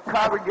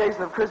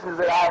congregation of Christians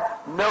that I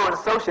know and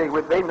associate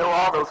with, they know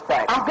all those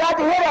facts. I'm glad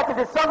to hear that, because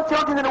there's some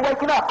children that are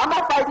waking up. I'm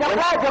not fighting. I'm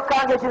glad your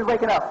congregation is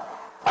waking up.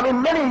 I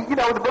mean,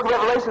 the book of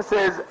Revelation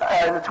says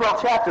in the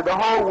 12th chapter, the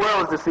whole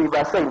world is deceived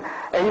by Satan.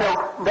 And,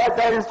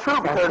 that is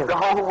true because the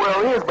whole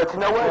world is. But you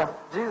know what? Yeah.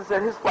 Jesus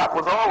said his flock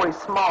was always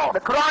small.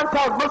 The Quran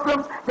tells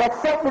Muslims that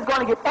Satan is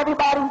going to get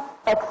everybody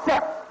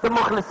except the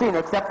Mukhlisin,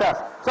 except us.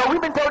 So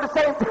we've been told the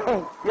same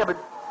thing. Yeah,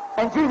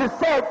 and Jesus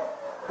said,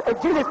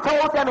 Jesus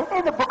told them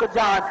in the book of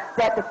John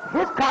that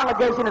his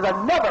congregation is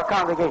another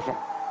congregation.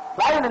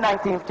 Right in the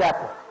 19th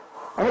chapter.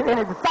 And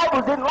his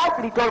disciples didn't like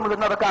that he told them it was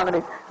another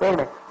congregation. Wait a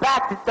minute.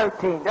 Back to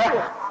 13.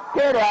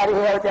 Get out of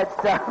here with that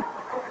stuff.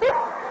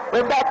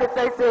 We're back to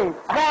 13.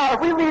 Now,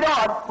 if we read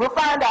on, we'll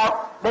find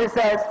out that it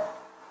says,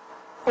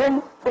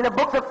 in the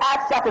books of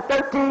Acts chapter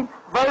 13,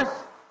 verse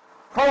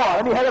 4.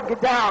 Let me hurry up,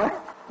 get down.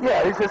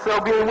 Yeah, he says, so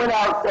being sent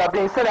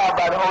out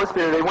by the Holy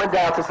Spirit, they went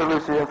down to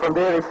Seleucia, and from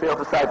there they sailed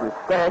to Cyprus.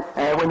 Go ahead.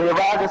 And when they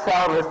arrived in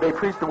Salamis, they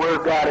preached the word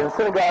of God in the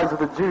synagogues of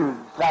the Jews.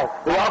 Right.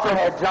 They also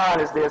had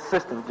John as their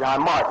assistant,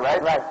 John Mark, right?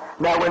 Right.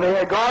 Now, when they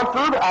had gone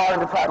through the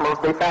island of Patmos,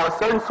 they found a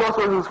certain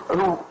sorcerer,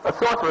 a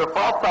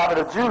false prophet,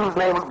 a Jew whose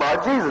name was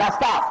Bar-Jesus. Now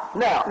stop.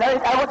 Now,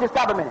 I want you to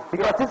stop a minute,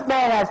 because this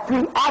man has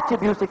three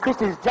attributes that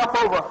Christians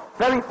jump over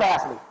very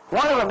fastly.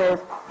 One of them is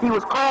he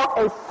was called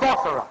a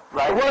sorcerer.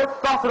 Right. The word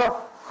sorcerer,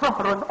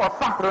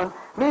 sorcerer,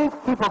 means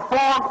he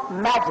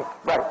performed magic.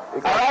 Right.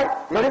 Exactly. All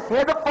right? Notice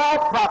here's a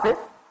false prophet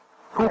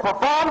who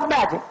performs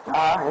magic.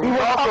 And He was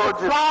also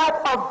of the tribe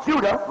of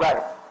Judah.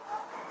 Right.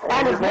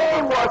 And his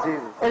name was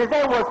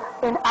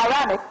in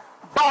Aramaic,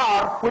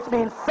 Bar, which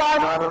means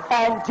son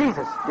and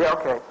Jesus. Yeah,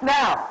 okay.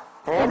 Now,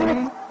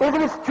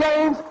 isn't it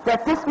strange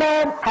that this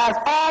man has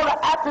all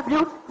the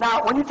attributes?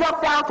 Now, when you jump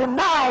down to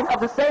 9 of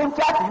the same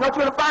chapter, you know what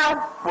you're going to find?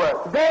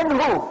 What? Then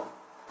who?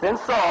 Then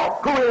Saul,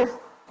 Who is?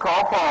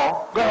 called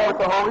Paul, with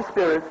the Holy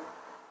Spirit,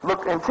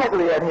 looked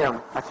intently at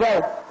him. That's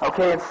right.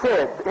 Okay, and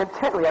said,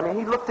 intently, I mean,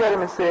 he looked at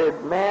him and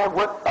said, man,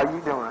 what are you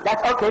doing?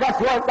 That's okay.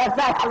 That's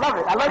nice. I love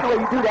it. I love the way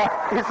you do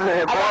that. He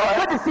said, It's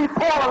good to see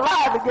Paul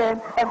alive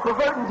again and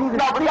perverting Jesus.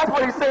 No, but that's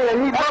what he said.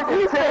 He looked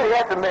intently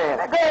at the man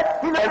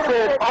and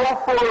said, all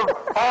full of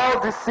all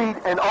deceit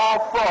and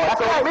all fraud.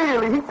 So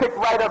immediately he picked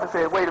right up and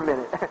said, wait a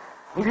minute.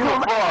 You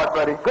a fraud,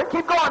 buddy. Good,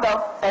 keep going,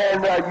 though.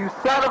 And you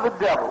son of the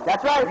devil.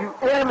 That's right. You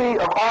enemy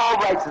of all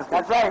righteousness.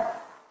 That's right.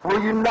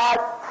 Will you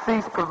not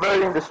cease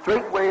perverting the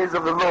straight ways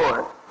of the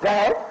Lord? Go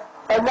ahead.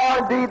 And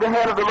now indeed the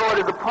hand of the Lord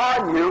is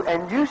upon you,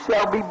 and you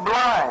shall be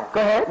blind, Go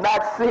ahead.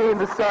 not seeing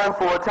the sun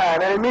for a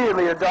time. And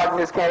immediately a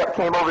darkness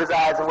came over his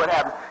eyes, and what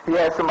happened? He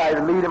had somebody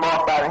to lead him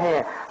off by the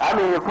hand. I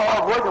mean, if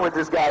Paul's working with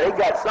this guy, they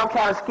got some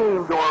kind of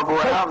scheme going, boy.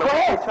 I don't know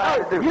what they're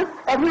trying to do.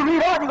 If you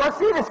read on, you're going to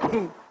see this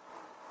scheme.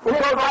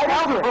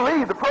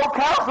 The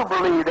proconsul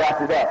believed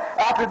after that.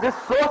 After this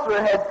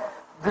sorcerer had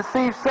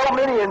deceived so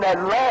many in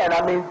that land,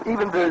 I mean,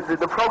 even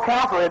the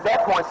proconsul at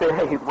that point said,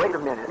 hey, wait a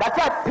minute. That's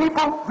right.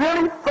 People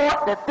really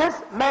thought that this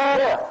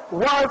man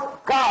was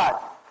God.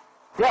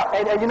 Yeah,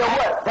 and you know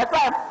what? That's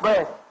right.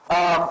 But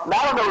now,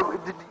 I don't know,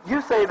 did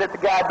you say that the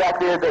guy back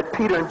there that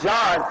Peter and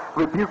John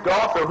rebuked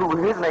also,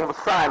 his name was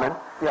Simon,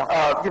 he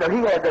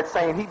had that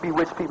same, he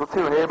bewitched people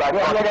too, and everybody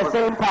he had that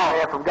same power.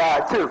 Man from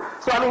God too.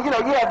 So, I mean, there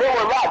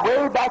were a lot.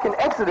 Way back in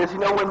Exodus,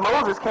 when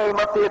Moses came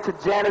up there to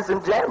Jannes and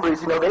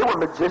Jambres, they were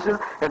magicians,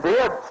 and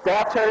their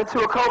staff turned into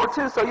a cobra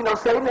too. So,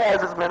 Satan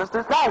has his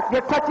ministers. Right,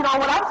 you're touching on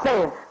what I'm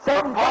saying.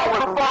 Satan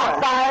performed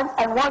signs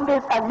and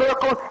wonders and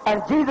miracles,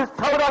 and Jesus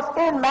told us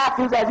in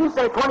Matthew, as you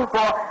say, 24,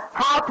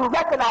 how to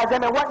recognize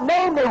them and what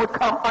name they would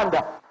come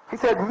under. He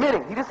said many.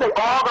 He didn't say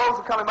all those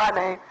who come in my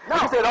name. No.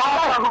 He said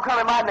all who come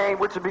in my name,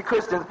 which would be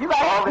Christians,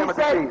 all of them are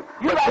deceived.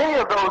 But many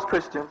of those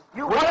Christians.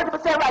 You're 100%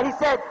 right. He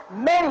said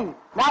many,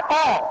 not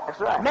all. That's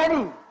right.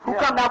 Many who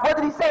come. Now, what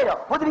did he say,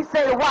 though? What did he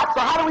say to what? So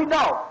how do we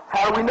know?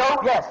 How do we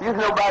know? Yes. You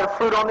know by the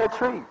fruit on their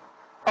tree.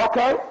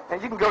 Okay.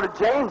 And you can go to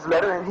James'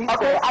 letter, and he says...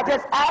 Okay, I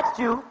just asked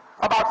you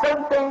about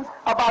certain things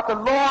about the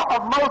law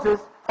of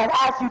Moses and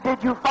asked you,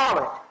 did you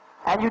follow it?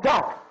 And you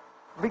don't.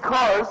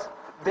 Because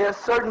there are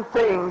certain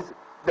things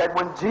that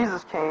when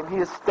Jesus came, he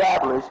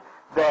established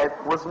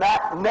that was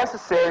not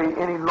necessary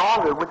any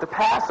longer with the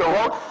Passover.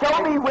 Well,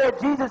 show me where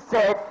Jesus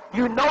said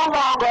you no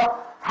longer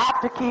have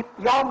to keep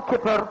Yom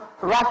Kippur,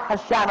 Rosh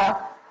Hashanah,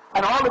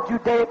 and all the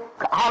Judaic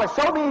holidays.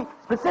 Show me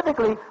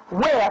specifically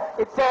where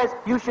it says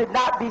you should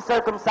not be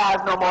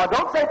circumcised no more.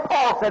 Don't say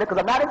Paul said it, because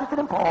I'm not interested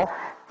in Paul.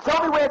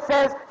 Show me where it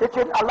says that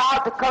you're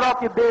allowed to cut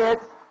off your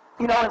beards,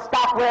 and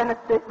stop wearing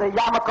the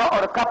yarmulke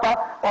or the kappa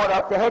or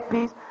the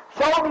headpiece.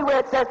 Show me where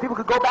it says people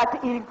could go back to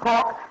eating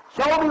pork.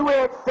 Show me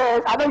where it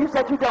says, I know you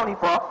said you don't eat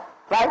pork,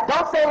 right?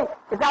 Don't say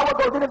it's not what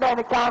goes in the bank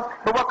account,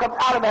 but what comes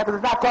out of that, because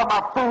it's not talking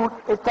about food,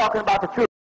 it's talking about the truth.